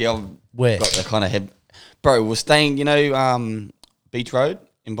fucking lucky. I've Where? got the kind of head. Bro, we're staying, Beach Road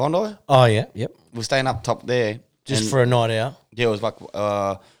in Bondi. Oh, yeah. Yep. We're staying up top there. Just and- for a night out. Yeah, it was like, it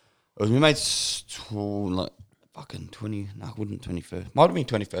was my mate's, like, fucking 20, no, it wouldn't 21st. Might have been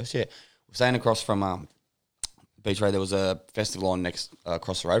 21st, yeah. We're staying across from Beach Road. There was a festival on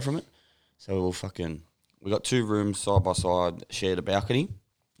across the road from it. So we got 2 rooms side by side, shared a balcony.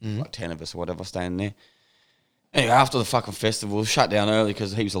 Like 10 of us or whatever staying there. Anyway, after the fucking festival, shut down early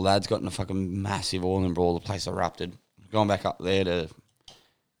because heaps of lads got in a fucking massive oil and brawl. The place erupted. Going back up there to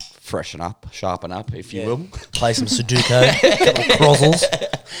freshen up, sharpen up, if you will. Play some Sudoku. couple of crozzles.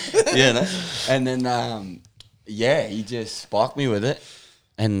 Yeah, no? And then, he just spiked me with it.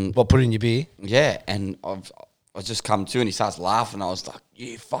 And What, put it in your beer? yeah, and I just come to and he starts laughing. I was like,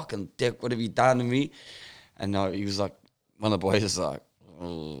 you fucking dick, what have you done to me? And he was like, one of the boys was like,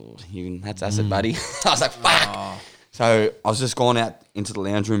 oh, that's acid, buddy. I was like, fuck. So I was just going out into the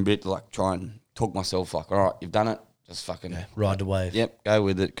lounge room bit to like try and talk myself like, all right, you've done it. Just fucking Ride the wave. Yep, go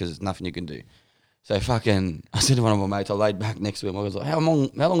with it because there's nothing you can do. So I said to one of my mates, I laid back next to him. I was like, how long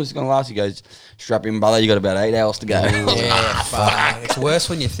is this going to last? He goes, strap in, brother. You got about 8 hours to go. Yeah, fuck. It's worse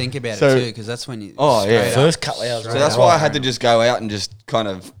when you think about So- it too, because that's when you. Oh, yeah. straight up- First couple of hours. So that's why I had to just go out and just kind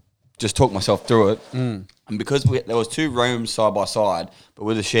of just talk myself through it. And because there was 2 rooms side by side, but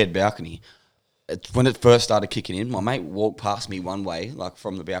with a shared balcony, when it first started kicking in, my mate walked past me one way, like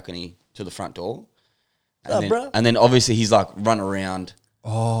from the balcony to the front door. And then obviously he's like run around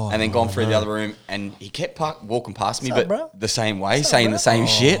and then gone through the other room and he kept walking past me, What's up, but bro? the same way, saying the same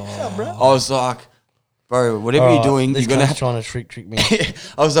shit. I was like, bro, whatever you're doing, This you're going to guy's trying to trick me.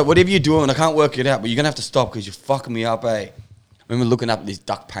 I was like, whatever you're doing, I can't work it out, but you're going to have to stop because you're fucking me up, eh? I remember looking up at this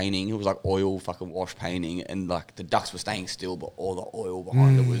duck painting. It was like oil fucking wash painting, and like the ducks were staying still, but all the oil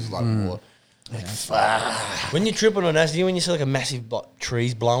behind it was like more. When you're tripping on acid, when you see like a massive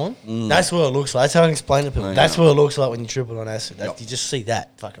trees blowing, that's what it looks like. That's how I explain to people. Oh, That's yeah. what it looks like when you're tripping on acid. You just see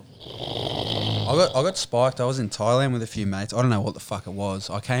that fucking. I got spiked. I was in Thailand with a few mates. I don't know what the fuck it was.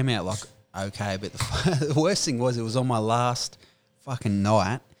 I came out like okay, but the worst thing was it was on my last fucking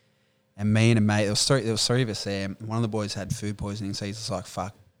night, and me and a mate. There was 3 of us there. One of the boys had food poisoning, so he's just like,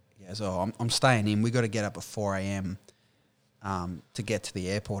 "Fuck." Yeah, so I'm staying in. We got to get up at 4 a.m. To get to the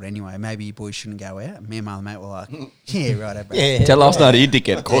airport anyway. Maybe you boys shouldn't go out. Me and my mate were like, "Yeah, right, bro." Yeah. Tell last night, you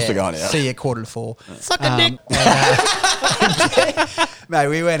dickhead. Of course Yeah, they're going out. See you 3:45. Suck a dick. Mate,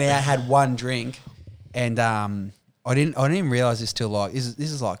 we went out, had 1 drink, and I didn't even realize this till like this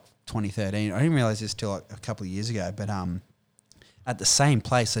is like 2013. I didn't realize this till like a couple of years ago. But at the same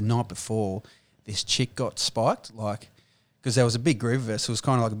place the night before, this chick got spiked. Like, because there was a big group of us. It was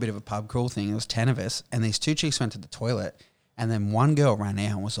kind of like a bit of a pub crawl thing. There was 10 of us, and these 2 chicks went to the toilet. And then one girl ran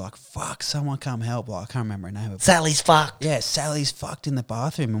out and was like, "Fuck, someone come help." Like, I can't remember her name. But Sally's fucked. yeah, Sally's fucked in the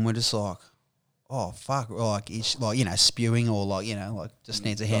bathroom, and we're just like, "Oh fuck!" Or like, spewing, or like, just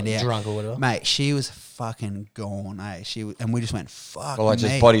needs a hand out. drunk or whatever. Mate, she was fucking gone. And we just went, "Fuck." Or like me.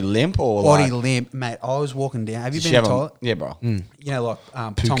 just body limp or Body like, limp, mate. I was walking down. Have you did she been have to a- toilet? Yeah, bro. You know, like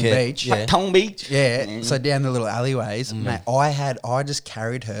Patong Phuket, Beach. yeah. Tongue Beach. Yeah, so down the little alleyways, mate. I just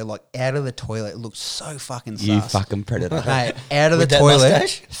carried her like out of the toilet. It looked so fucking sus. You fucking predator. Mate, out of the With that toilet,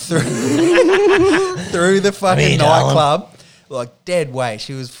 mustache? through the fucking Hey, darling. nightclub, like dead weight.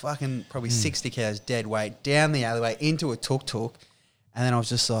 She was fucking probably 60 kilos dead weight, down the alleyway into a tuk-tuk. And then I was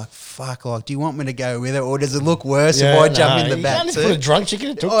just like, fuck, like, do you want me to go with her, or does it look worse if I jump in the you back can't too? put a drunk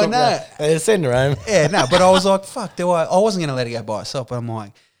chicken in a tuk-tuk. Oh, no. Send her home. Yeah, no, but I was like, fuck, I wasn't going to let her go by herself, but I'm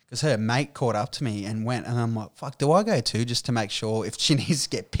like, because her mate caught up to me and went, and I'm like, fuck, do I go too, just to make sure if she needs to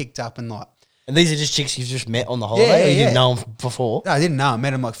get picked up and like And these are just chicks you've just met on the holiday, Yeah, or you yeah. didn't know them before. No, I didn't know. I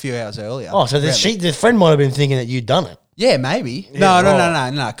met him like a few hours earlier. Oh, so the friend might have been thinking that you'd done it. Yeah, maybe. Yeah, No,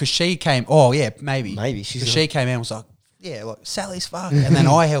 right. because she came. Oh, yeah, maybe. Maybe, she's 'Cause like- she came out and was like, yeah, like, Sally's fuck. And then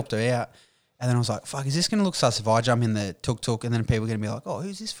I helped her out. And then I was like, fuck, is this going to look sus if I jump in the tuk-tuk and then people are going to be like, oh,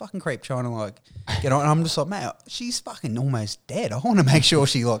 who's this fucking creep trying to, like, get on? And I'm just like, mate, she's fucking almost dead. I want to make sure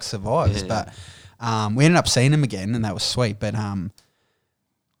she, like, survives. But we ended up seeing him again, and that was sweet. But next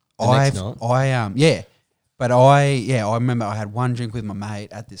I remember I had one drink with my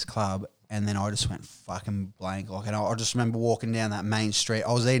mate at this club, and then I just went fucking blank. Like, and I just remember walking down that main street.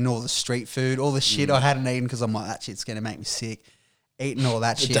 I was eating all the street food, all the shit I hadn't eaten because I'm like, that shit's gonna make me sick. Eating all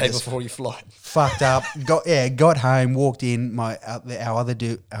that The shit day just before you fly. fucked up. Got home, walked in. Our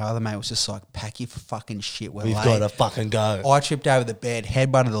other mate was just like, pack your fucking shit. We're We've late. got to fucking go. I tripped over the bed,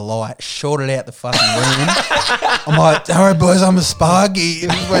 headbutted the light, shorted out the fucking room. I'm like, all right, boys, I'm a sparky.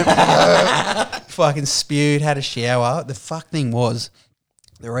 And just went, fucking spewed, had a shower. The fuck thing was,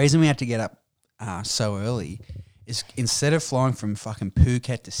 the reason we had to get up so early is instead of flying from fucking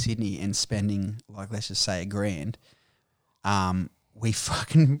Phuket to Sydney and spending, like, let's just say $1,000, we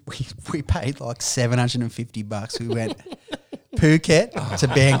paid like $750. We went Phuket to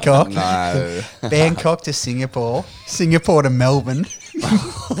Bangkok, No. Bangkok to Singapore, Singapore to Melbourne,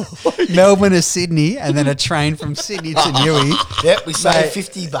 Melbourne to Sydney, and then a train from Sydney to Newey. Yep, we saved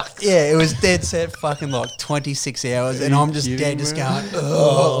Mate, $50. Yeah, it was dead set fucking like 26 hours, and I'm just dead, just going,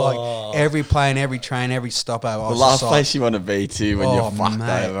 like every plane, every train, every stopover. I The was last just like, place you want to be to when Oh, you're fucked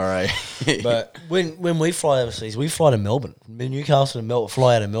mate. over, eh? But when we fly overseas, we fly to Melbourne. Newcastle to Melbourne,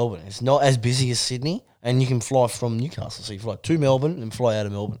 fly out of Melbourne. It's not as busy as Sydney, and you can fly from Newcastle. So you fly to Melbourne and fly out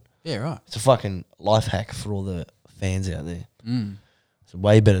of Melbourne. yeah, right. It's a fucking life hack for all the fans out there. It's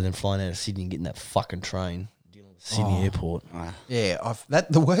way better than flying out of Sydney and getting that fucking train dealing with Sydney Airport. Yeah,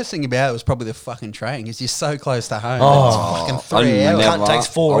 the worst thing about it was probably the fucking train because you're so close to home. Oh. It's fucking 3 I hours. never- It takes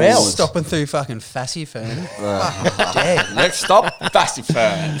 4 I hours. was- Stopping through fucking Fassifern. Fucking dead. Next stop, Fassy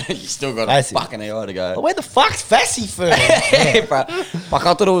Fern. You still got a Fassy. fucking hour to go. Where the fuck's Fassy for? Yeah, bro. Fuck,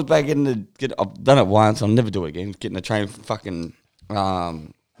 I thought it was back in I've done it once. I'll never do it again. Getting a train from fucking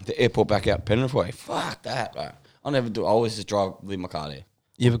the airport back out Penrith way. Fuck that, bro. I'll never do it. I always just leave my car there.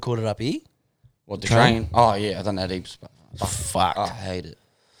 You ever caught it up here? What, the Train? train? Oh, yeah, I've done that heaps. But Fuck. I hate it.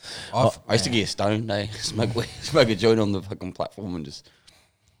 I used to get stoned, smoke a joint on the fucking platform and just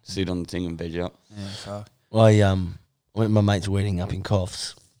sit on the thing and veg out. Yeah, fuck. I went to my mate's wedding up in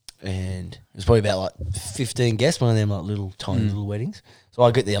Coffs, and it was probably about like 15 guests, one of them like little tiny little weddings. So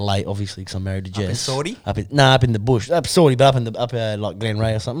I get there late, obviously, because I'm married to Jess. in Saudi? Up in the bush, up Saudi, but up like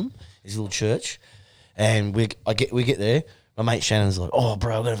Glenray or something. It's a little church, and we get there. My mate Shannon's like, oh,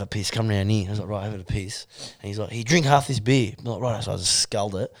 bro, I've got to have a piss. Come round here. I was like, right, have a piss. And he's like, hey, drink half this beer. I'm like, right. So I just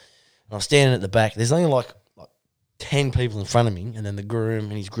sculled it. And I'm standing at the back. There's only like 10 people in front of me, and then the groom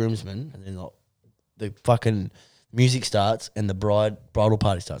and his groomsmen, and then like the fucking music starts, and the bridal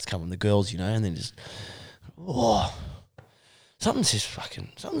party starts coming, the girls, and then just,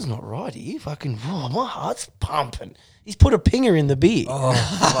 something's not right here. Fucking, my heart's pumping. He's put a pinger in the beer. And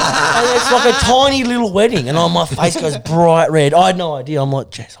it's like a tiny little wedding, and my face goes bright red. I had no idea. I'm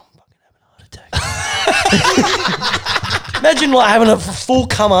like, Jess, I'm fucking having a heart attack. Imagine like having a full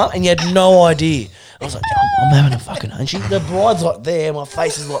come up and you had no idea. I was like, I'm having a fucking hunchy. The bride's like there, my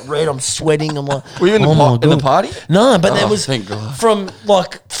face is like red, I'm sweating. I'm like, Were you in the, my in the God. party? No, but there Oh, was thank God. from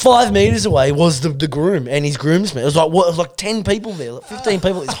like 5 meters away was the groom and his groomsmen. It was like 10 people there, like 15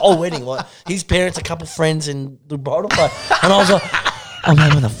 people at this whole wedding. Like his parents, a couple friends, and the bridal party. And I was like, I'm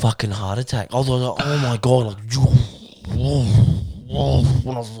having a fucking heart attack. I was like, oh my God, like,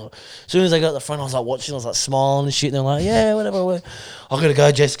 when I was like, as soon as I got to the front, I was like watching, I was like smiling and shit. And they're like, yeah, whatever. I gotta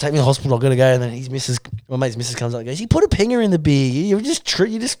go, Jess, take me to the hospital. I gotta go. And then my mate's missus comes up and goes, you put a pinger in the beer. You're just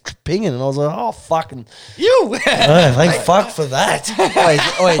pinging. And I was like, oh fucking You! thank fuck for that.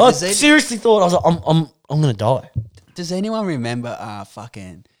 Wait, I seriously thought I was like, I'm gonna die. does anyone remember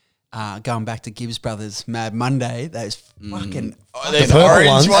going back to Gibbs Brothers Mad Monday? Those fucking There's The purple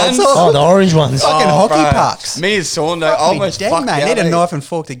orange ones. ones. Oh, the orange ones. fucking hockey bro. pucks. Me and Saundo Fuck me almost dead, fucked mate. out, Need a eh? knife and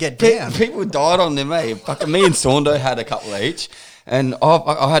fork to get down. People died on them, eh? Fucking me and Saundo had a couple each, and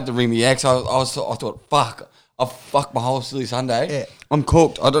I had to ring the ex. I thought, fuck, I fucked my whole silly Sunday. Yeah. I'm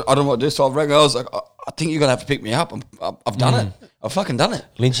cooked. I don't know what to do. So I rang her. I was like, I think you're gonna have to pick me up. I've done it. I've fucking done it.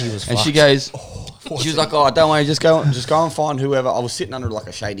 Lynchy was And fucked. she goes, she was like, oh, don't worry, just go and find whoever. I was sitting under like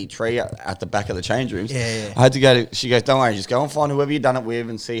a shady tree at the back of the change rooms. Yeah. I had to go to, she goes, don't worry, just go and find whoever you've done it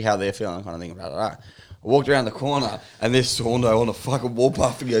with and see how they're feeling, kind of thing. Blah, blah, blah. I walked around the corner and there's Saundo on the fucking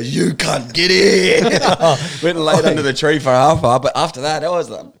warpath and goes, "You can't get in." Went and laid under the tree for half hour, but after that, it was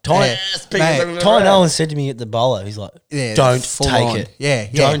the best pick I've ever Ty had. Nolan said to me at the bowler, he's like, Yeah, don't full take on. it. Yeah.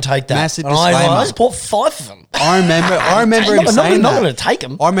 Don't take that. Massive And I disclaimer. just bought 5 of them. I remember him I'm saying not that. going to take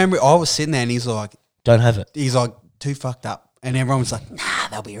them. I remember I was sitting there and he's like, Don't have it. too fucked up. And everyone was like, nah,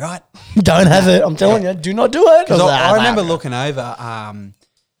 they'll be right. Don't have it. I'm telling you, do not do it. Because was like, I remember nah. looking over,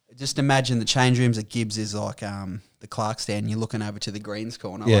 just imagine the change rooms at Gibbs is like the Clark stand. You're looking over to the greens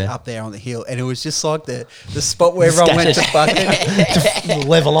corner, like Yeah. up there on the hill. And it was just like the spot where everyone went to fucking...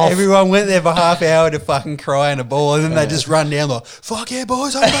 level off. Everyone went there for half hour to fucking cry in a ball. And then they just run down like, fuck yeah,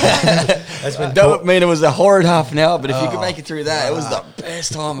 boys. I'm back. That's when Don't mean it was a horrid half an hour, but if you could make it through that, it was the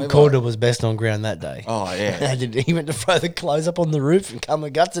best time ever. Calder was best on ground that day. Oh, yeah. He went to throw the clothes up on the roof and come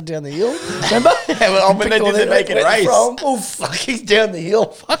and guts it down the hill. Remember? well, when they Picked all did the that naked went race. from. Oh, fuck, he's down the hill.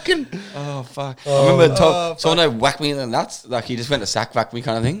 Fucking. Oh, fuck. I remember Saundo whacked me in the nuts. Like, he just went to sack whack me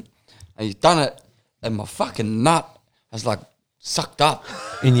kind of thing. And he's done it. And my fucking nut was like sucked up.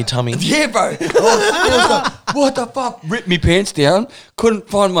 In your tummy. Yeah, bro. I was like, what the fuck? Ripped me pants down. Couldn't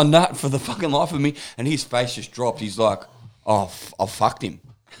find my nut for the fucking life of me. And his face just dropped. He's like, oh, I've fucked him.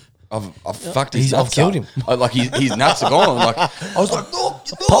 I've fucked his nuts. I've killed up. him. Like, his nuts are gone. Like, I was like, look,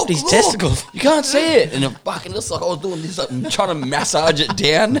 Popped his testicles. You can't see it. And it fucking looks like I was doing this, like, trying to massage it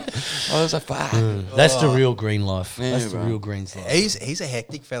down. I was like, fuck. That's the real green life. Yeah, That's the bro. real greens life. He's a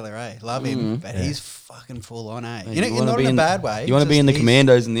hectic fella, eh? Love him. But he's fucking full on, eh? You You're wanna not be in a bad way. You want to be just in the he's-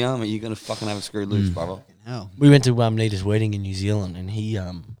 commandos in the army, you're going to fucking have a screw loose, brother. Hell. We went to Nita's wedding in New Zealand, and he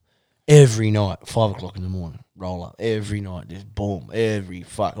every night, 5 o'clock in the morning, roll up every night, just boom,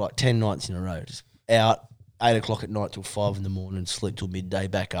 like 10 nights in a row, just out 8 o'clock at night till 5 in the morning, sleep till midday,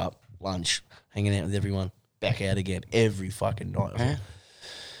 back up, lunch, hanging out with everyone, back out again every fucking night. I was like,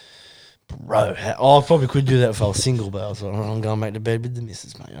 bro, I probably could do that if I was single, but I was like, I'm going back to bed with the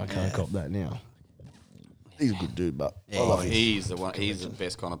missus, mate. I can't cop that now. He's a good dude, but I love him. He's the one. He's the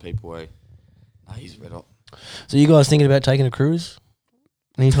best kind of people. Eh? No, he's red hot. So you guys thinking about taking a cruise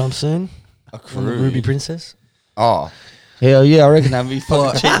anytime soon? A On the Ruby Princess? Oh, hell yeah! I reckon that'd be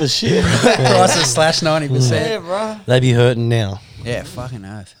fucking cheap as shit. Prices slash 90%. bro. They be hurting now. Yeah, fucking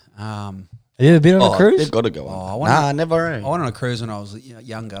oath. Have you ever been on a cruise? They've got to go on. I went never. I went on a cruise when I was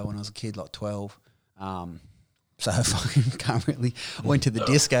younger, when I was a kid, like 12. So I fucking can't really. I went to the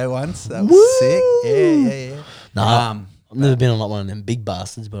disco once. That was sick. Yeah. Nah, I've never been on like one of them big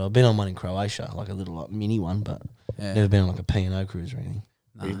bastards, but I've been on one in Croatia, like a little like mini one, but Yeah. never been on like a P&O cruise or anything.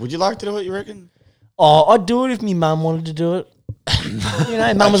 Would you like to do it? You reckon? Oh, I'd do it if my mum wanted to do it. You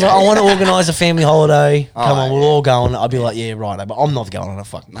know, mum was like, I want to organise a family holiday. Come on, we'll all go on it. I'd be like, yeah, right, but I'm not going on a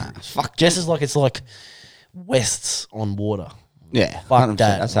fuck. Nah, fuck. Jess is like, it's like Wests on water. Yeah, Fuck 100%.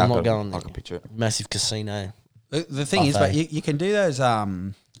 that. That's how I'm not I going I there. can picture it. Massive casino. The thing is, Buffet. but you can do those.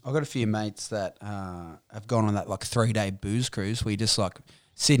 I've got a few mates that have gone on that like 3-day booze cruise where you just like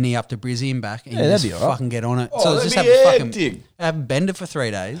Sydney up to Brizzy and back, and Yeah, you that'd just be alright. fucking get on it. Oh, so that'd just be have a fucking hectic. have a bender for 3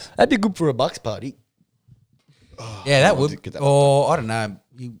 days. That'd be good for a bucks party. Yeah, that I'd would. get that Or I don't know,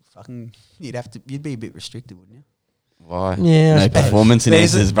 you'd be a bit restricted, wouldn't you? Why? Yeah, I No suppose. performance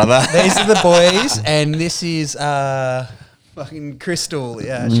enhancers, brother. These are the boys, and this is fucking Crystal.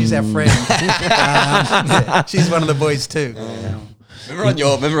 Yeah, she's our friend. Yeah, she's one of the boys too.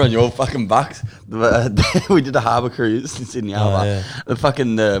 Remember on your fucking bucks? We did a harbour cruise in Sydney Harbour. yeah. The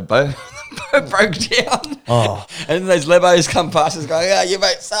fucking boat broke down. Oh. And then those lebos come past us going, "Yeah, your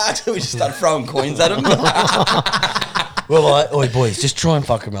boat sucks." We just started throwing coins at them. We're like, oi boys, just try and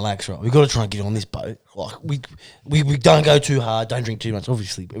fucking relax, right? We've got to try and get on this boat. Like, we don't go too hard, don't drink too much.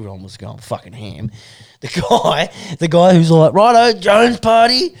 Obviously, everyone was going fucking ham. The guy who's like, righto, Jones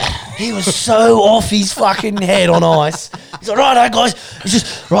party, he was so off his fucking head on ice. He's like, righto, guys, he's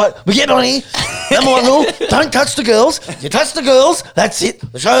just, right, we're getting on here. Number one rule, don't touch the girls. You touch the girls, that's it.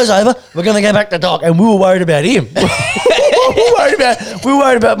 The show's over. We're going to go back to dock. And we were worried about him. we were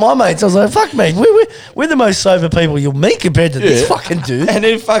worried about my mates. I was like, fuck, mate, we're the most sober people you'll meet compared to this fucking dude. And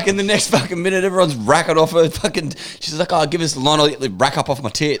then fucking the next fucking minute, everyone's racking off her fucking. She's like, "Oh, give us the line. I'll get the rack up off my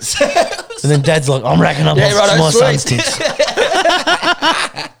tits." And then Dad's like, I'm racking up Yeah, righto, my sweet. son's tits.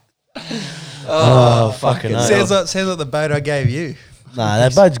 Oh, fucking hell. Sounds like the boat I gave you. Nah,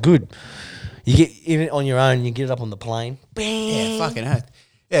 that boat's good. You get even on your own, you get it up on the plane. Yeah, fucking oath.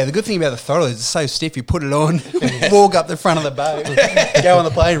 Yeah, the good thing about the throttle is it's so stiff. You put it on, walk up the front of the boat, go on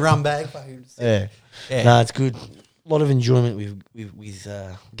the plane, run back. Fucking Yeah. Yeah. Nah, it's good. A lot of enjoyment we've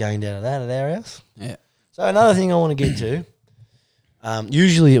gained out of that at our house. Yeah. So another thing I want to get to,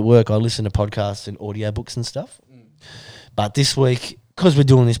 usually at work I listen to podcasts and audiobooks and stuff. But this week, because we're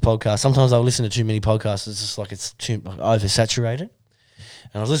doing this podcast, sometimes I'll listen to too many podcasts. It's just like it's too oversaturated. And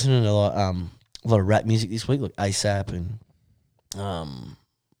I was listening to a lot of rap music this week, like ASAP and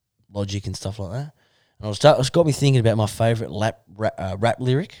Logic and stuff like that. And it's got me thinking about my favourite rap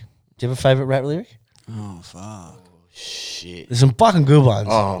lyric. Do you have a favourite rap lyric? Oh, fuck. Shit. There's some fucking good ones.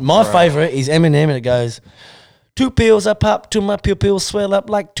 Oh, my bro. favourite is Eminem, and it goes, 2 pills I pop till my pupils swell up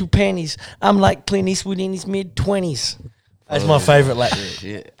like 2 panties. I'm like Clint Eastwood in his mid-20s. That's my favourite rap lyric.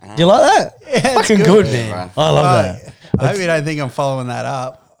 Shit. Do you like that? Yeah, fucking it's good, good, man. bro. I love that. I hope you don't think I'm following that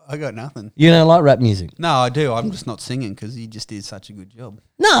up. I got nothing. You don't like rap music? No, I do. I'm just not singing because you just did such a good job.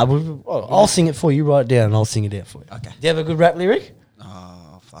 No, I'll sing it for you. Write it down and I'll sing it out for you. Okay. Do you have a good rap lyric?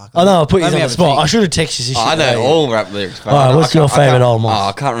 Oh, fuck. Oh, no, I put you Let on me the have a spot. think. I should have texted you this Oh, shit. I know earlier. all rap lyrics. But Alright, what's your favourite old Oh,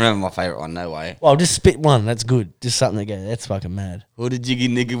 Moss? I can't remember my favourite one. No way. Well, just spit one. That's good. Just something that goes, that's fucking mad. Who the jiggy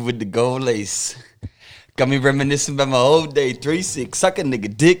nigga with the gold lace? Got me reminiscing about my old day. 3-6, suck a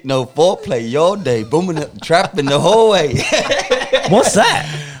nigga dick, no foreplay, all day, booming up the trap in the hallway. What's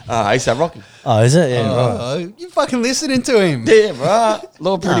that? ASAP Rocky. Oh, is it? Yeah, right. Oh, you fucking listening to him. Yeah, bro.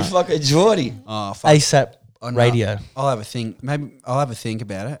 Little pretty fucker Geordie. Oh, fuck. ASAP Oh, no. radio. I'll have a think. Maybe I'll have a think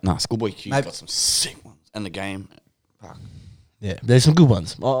about it. Nah, Schoolboy Q Maybe- got some sick ones. And the game. Fuck. Yeah, there's some good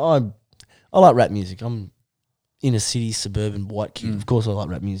ones. I like rap music. I'm inner city, suburban, white kid. Of course I like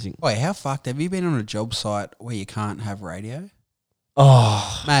rap music. Wait, how fucked? Have you been on a job site where you can't have radio?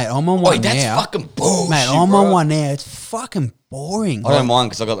 Oh, Mate, I'm on one Wait, that's now. fucking bullshit, Mate, I'm bro. on one now. It's fucking boring. I don't mind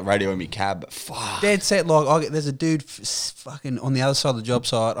because I got the radio in my cab, but fuck. Dead set, like, there's a dude fucking on the other side of the job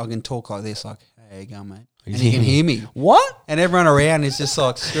site. I can talk like this, like, hey, how you going, mate? And he can hear me. what? And everyone around is just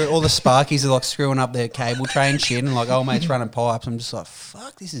like, all the Sparkies are like screwing up their cable tray and shit, and like, oh, mate's running pipes. I'm just like,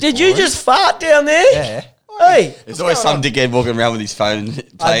 fuck, this is Did you boring. just fart down there? Yeah. Hey, There's always some dickhead walking around with his phone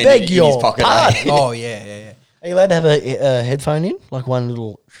playing beg in his your pocket. pardon. Oh, yeah. are you allowed to have a headphone in? Like one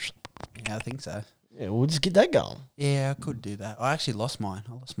little... Yeah, I think so. Yeah, we'll just get that going. Yeah, I could do that. I actually lost mine.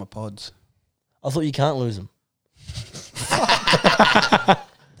 I lost my pods. I thought you can't lose them.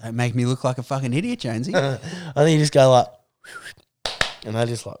 Don't make me look like a fucking idiot, Jonesy. I think you just go like... And they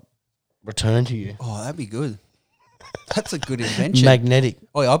just like return to you. Oh, that'd be good. That's a good invention. Magnetic.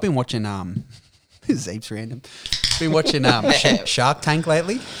 Oh, yeah, I've been watching this is heaps random. Been watching Shark Tank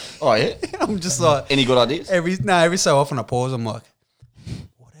lately. Oh, yeah? I'm just like Any good ideas? every so often I pause. I'm like,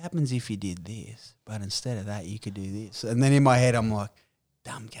 what happens if you did this, but instead of that you could do this? And then in my head I'm like,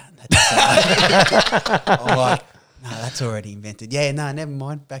 dumb gun. I'm like, no, that's already invented. Yeah, no, never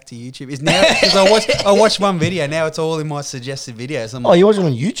mind. Back to YouTube. It's now because I watched one video. Now it's all in my suggested videos. I'm Oh, like, you watch it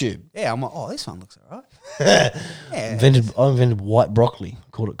on YouTube? yeah. I'm like, oh, this one looks alright. Yeah, I invented white broccoli.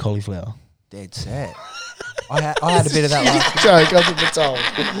 Called it cauliflower. dead set. I had a bit of that last. Joke I've ever told.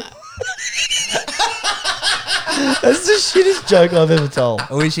 That's the shittest joke I've ever told.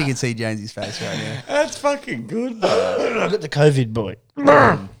 I wish you could see Jonesy's face right now. That's fucking good, bro. I got the COVID boy.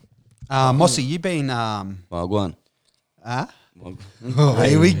 Mossy, you been Well, go on. huh? Well,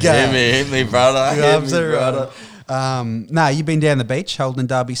 Here we go. hit me, brother. Good Hit arms me, are brother. No, you been down the beach holding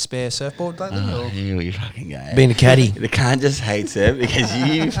Darby's spare surfboard lately? Oh, or- here we fucking go. Being a caddy. The cunt just hates it because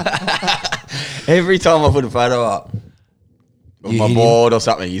you. Every time I put a photo up of You my hit him? board or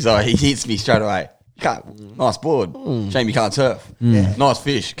something, he hits me straight away. You can't, nice board. Shame you can't surf. Nice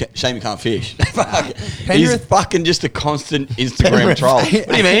fish. Shame you can't fish. He's Penrith- fucking just a constant Instagram troll. What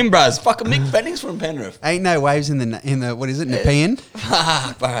do you mean, bro? It's fucking Mick Fennings from Penrith. Ain't no waves in the what is it, Nepean?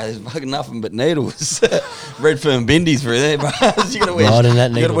 Fuck, bro, there's fucking nothing but needles. Red fern bindies through there, bro. You gotta wear, Right in that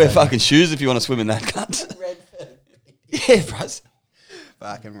you needle, gotta wear baby. fucking shoes if you want to swim in that cunt. Red fern. Yeah, bro.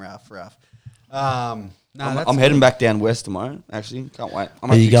 Fucking rough. No, that's I'm heading back down west tomorrow. Actually, can't wait.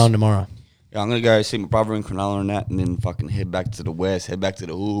 Where you going tomorrow? Yeah, I'm gonna go see my brother in Cronulla and that, and then fucking head back to the west, head back to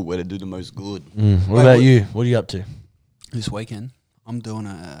the hood where they do the most good. What about you? What are you up to? this weekend. I'm doing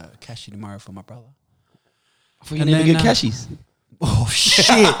a cashy tomorrow for my brother. I thought you And never then, get cashies. Oh shit!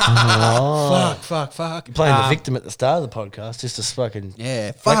 Oh. Fuck! Playing the victim at the start of the podcast just to fucking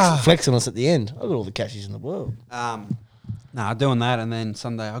Yeah, fuck. flex on us at the end. I've got all the cashies in the world. Nah, doing that, and then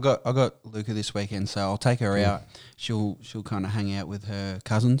Sunday I got Luca this weekend, so I'll take her out. She'll kind of hang out with her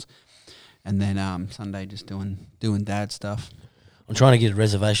cousins, and then Sunday just doing dad stuff. I'm trying to get a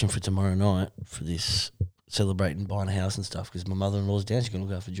reservation for tomorrow night for this celebrating buying a house and stuff because my mother-in-law's down. She's going to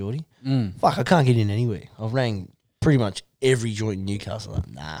look after Geordie. Fuck, I can't get in anywhere. I've rang pretty much every joint in Newcastle. Like,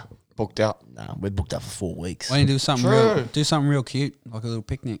 nah, Booked out. we're booked up for 4 weeks. Why don't you do something real cute, like a little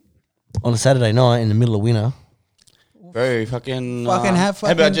picnic? On a Saturday night in the middle of winter, Very fucking. Fucking have How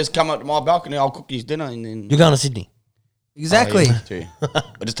about fucking- just come up to my balcony? I'll cook you dinner and then. you're going to Sydney. Exactly. Oh, yeah,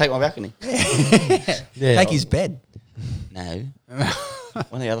 I'll just take my balcony. Yeah. Take his bed. No. one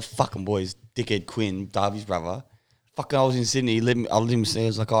of the other fucking boys, dickhead Quinn, Darby's brother. Fucking, I was in Sydney. I lived in Sydney. I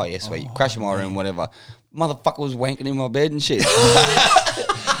was like, oh yeah, sweet. Crash in my room, whatever. Motherfucker was wanking in my bed and shit.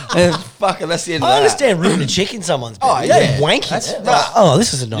 And fucking, that's the end of I that. understand rooting a chick in someone's bed. Oh, You yeah. don't wank in That's- it. Like, oh,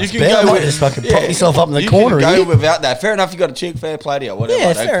 this is a nice bed. I might just fucking prop myself up in the you corner can go here. without that. Fair enough, you got a chick, fair play to you, whatever.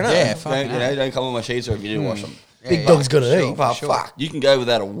 Yeah, Don't- fair enough. Yeah, Don't, fucking don't come on my sheets or if you do wash them. Big dog's got to eat. But fuck, you can go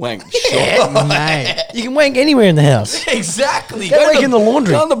without a wank. Sure. Mate. You can wank anywhere in the house. Exactly. Go wank in the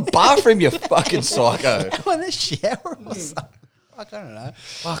laundry. Go in the bathroom, you fucking psycho. Go in the shower or something. Fuck, I don't know.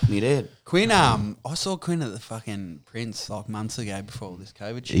 Fuck me dead. Quinn, I saw Quinn at the fucking Prince like months ago before all this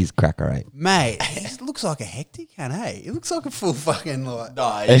COVID shit. He's cracker, right? Mate, he looks like a hectic can, hey? He looks like a full fucking like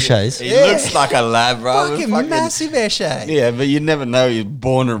Eshays. He looks like a lab, bro. fucking massive Eshay. Yeah, but you never know. He's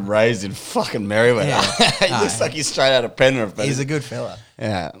born and raised in fucking Merriweather. Yeah. He looks like he's straight out of Penrith. But He's a good fella.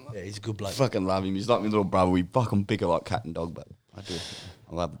 yeah. Yeah, he's a good bloke. Fucking love him. He's like my little brother. We fucking bicker like cat and dog, but I do.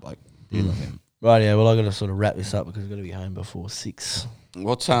 I love the bloke. Do love him. Right, yeah, well, I've got to sort of wrap this up because I've got to be home before 6.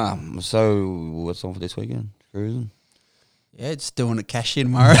 What's on for this weekend? Cruising. Yeah, it's doing a cash in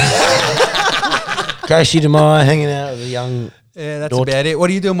tomorrow. Cashy tomorrow, hanging out with a young... Yeah, that's Daughter. about it. What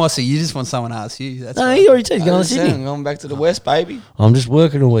are you doing, Mossy? You just want someone to ask you. That's No, right. he already said he's going to Sydney. I'm going back to the West, baby. I'm just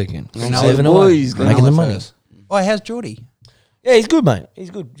working a weekend. Going Saving to the away. boys, going Making to the the money. first. Oh, how's Geordie? Yeah, he's good, mate.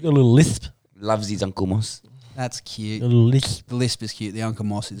 He's good. He's got a little lisp. Loves his Uncle Moss. That's cute. A little lisp. The lisp is cute. The Uncle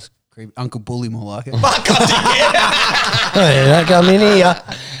Moss is creepy. Uncle Bully more like it. Hey, don't come in here.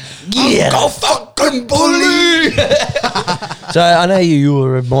 Yeah. fucking bully! So I know you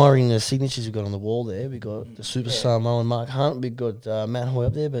were admiring the signatures we've got on the wall there. We got the Super Samoan Mark Hunt. We got Matt Hoy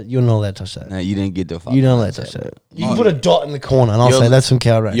up there, but you're not allowed to touch that. No, you didn't get the fuck. You don't allowed to touch that. You can put a dot in the corner, and I'll You're- say that's from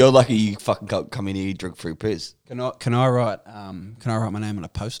Calray. You're lucky you fucking come in here, you drink free piss. Can I write my name on a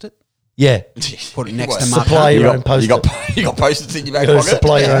post-it? Yeah. Put it next What? to Mark Supply Hunt? your own post-it. You got post-its in your back You gotta pocket?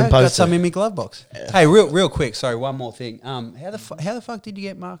 supply your own I've got post-it. some in my glove box. Hey, real quick. Sorry, one more thing. How the fuck did you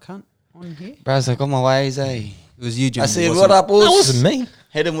get Mark Hunt on here? Bro's like, on my ways, eh? It was you, Jim. I said, wasn't what it? up, us? That wasn't me.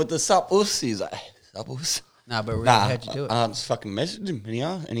 Hit him with the sup, us. He's like, sup, us? Nah, but really, Nah, how'd you do it? I just fucking messaged him,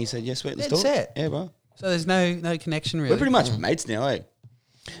 and he said, yes, sweet, let's Dead talk. set. Yeah, bro. So there's no connection really. We're pretty much mates now, eh?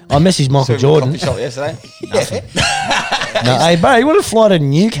 I messaged Michael So we were Jordan. at the coffee shop yesterday. Nothing. No, hey, bro, you want to fly to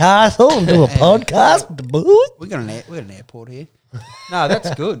Newcastle and do a podcast with the boys? we got an airport here. No,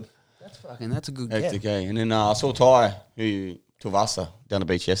 that's good. That's a good get. Hectic, eh? And then I saw Ty, who Tuvasa down the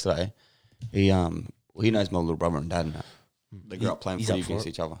beach yesterday. He knows my little brother and dad and that. They grew up playing He's footy up for against it.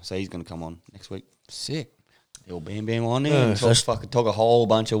 each other. So he's going to come on next week. Sick. He'll bam on there. so that's- Talk a whole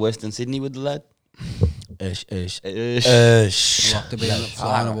bunch of Western Sydney with the lad. Ish. Like to be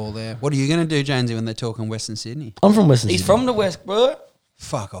flying a ball there. What are you going to do, Jonesy, when they're talking Western Sydney? I'm from Western He's Sydney. from the West, bro.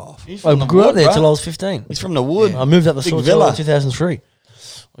 Fuck off. He's I from the grew up wood, there bro. till I was 15. He's from the wood. I moved up the Big Sawtell villa. in 2003.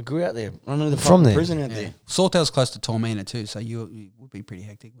 I grew out there. I remember the From fucking there. prison out there. Sawtell's close to Tormina too, so you would be pretty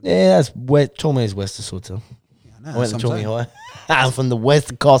hectic. Yeah, that's west. Tormey's west of Sawtell. Yeah, I know, I went to that's what I'm Tormey High. I'm from the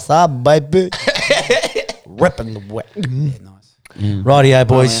west coast, baby. Repping the west. saying. Yeah, nice. Rightio,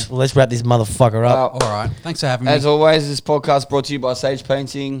 boys. Well, let's wrap this motherfucker up. All right. Thanks for having me. As always, this podcast brought to you by Sage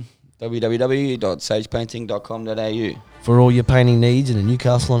Painting. www.sagepainting.com.au. For all your painting needs in the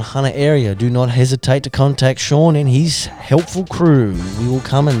Newcastle and Hunter area, do not hesitate to contact Sean and his helpful crew. We will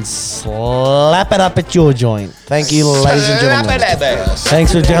come and slap it up at your joint. Thank you, ladies and gentlemen.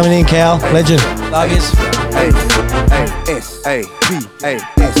 Thanks for coming in, Cal. Legend. Love yous.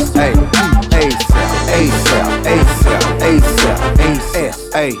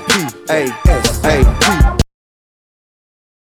 A-S-A-P-A-S-A-P-A-S-A-P-A-S-A-P-A-S-A-P-A-S-A-P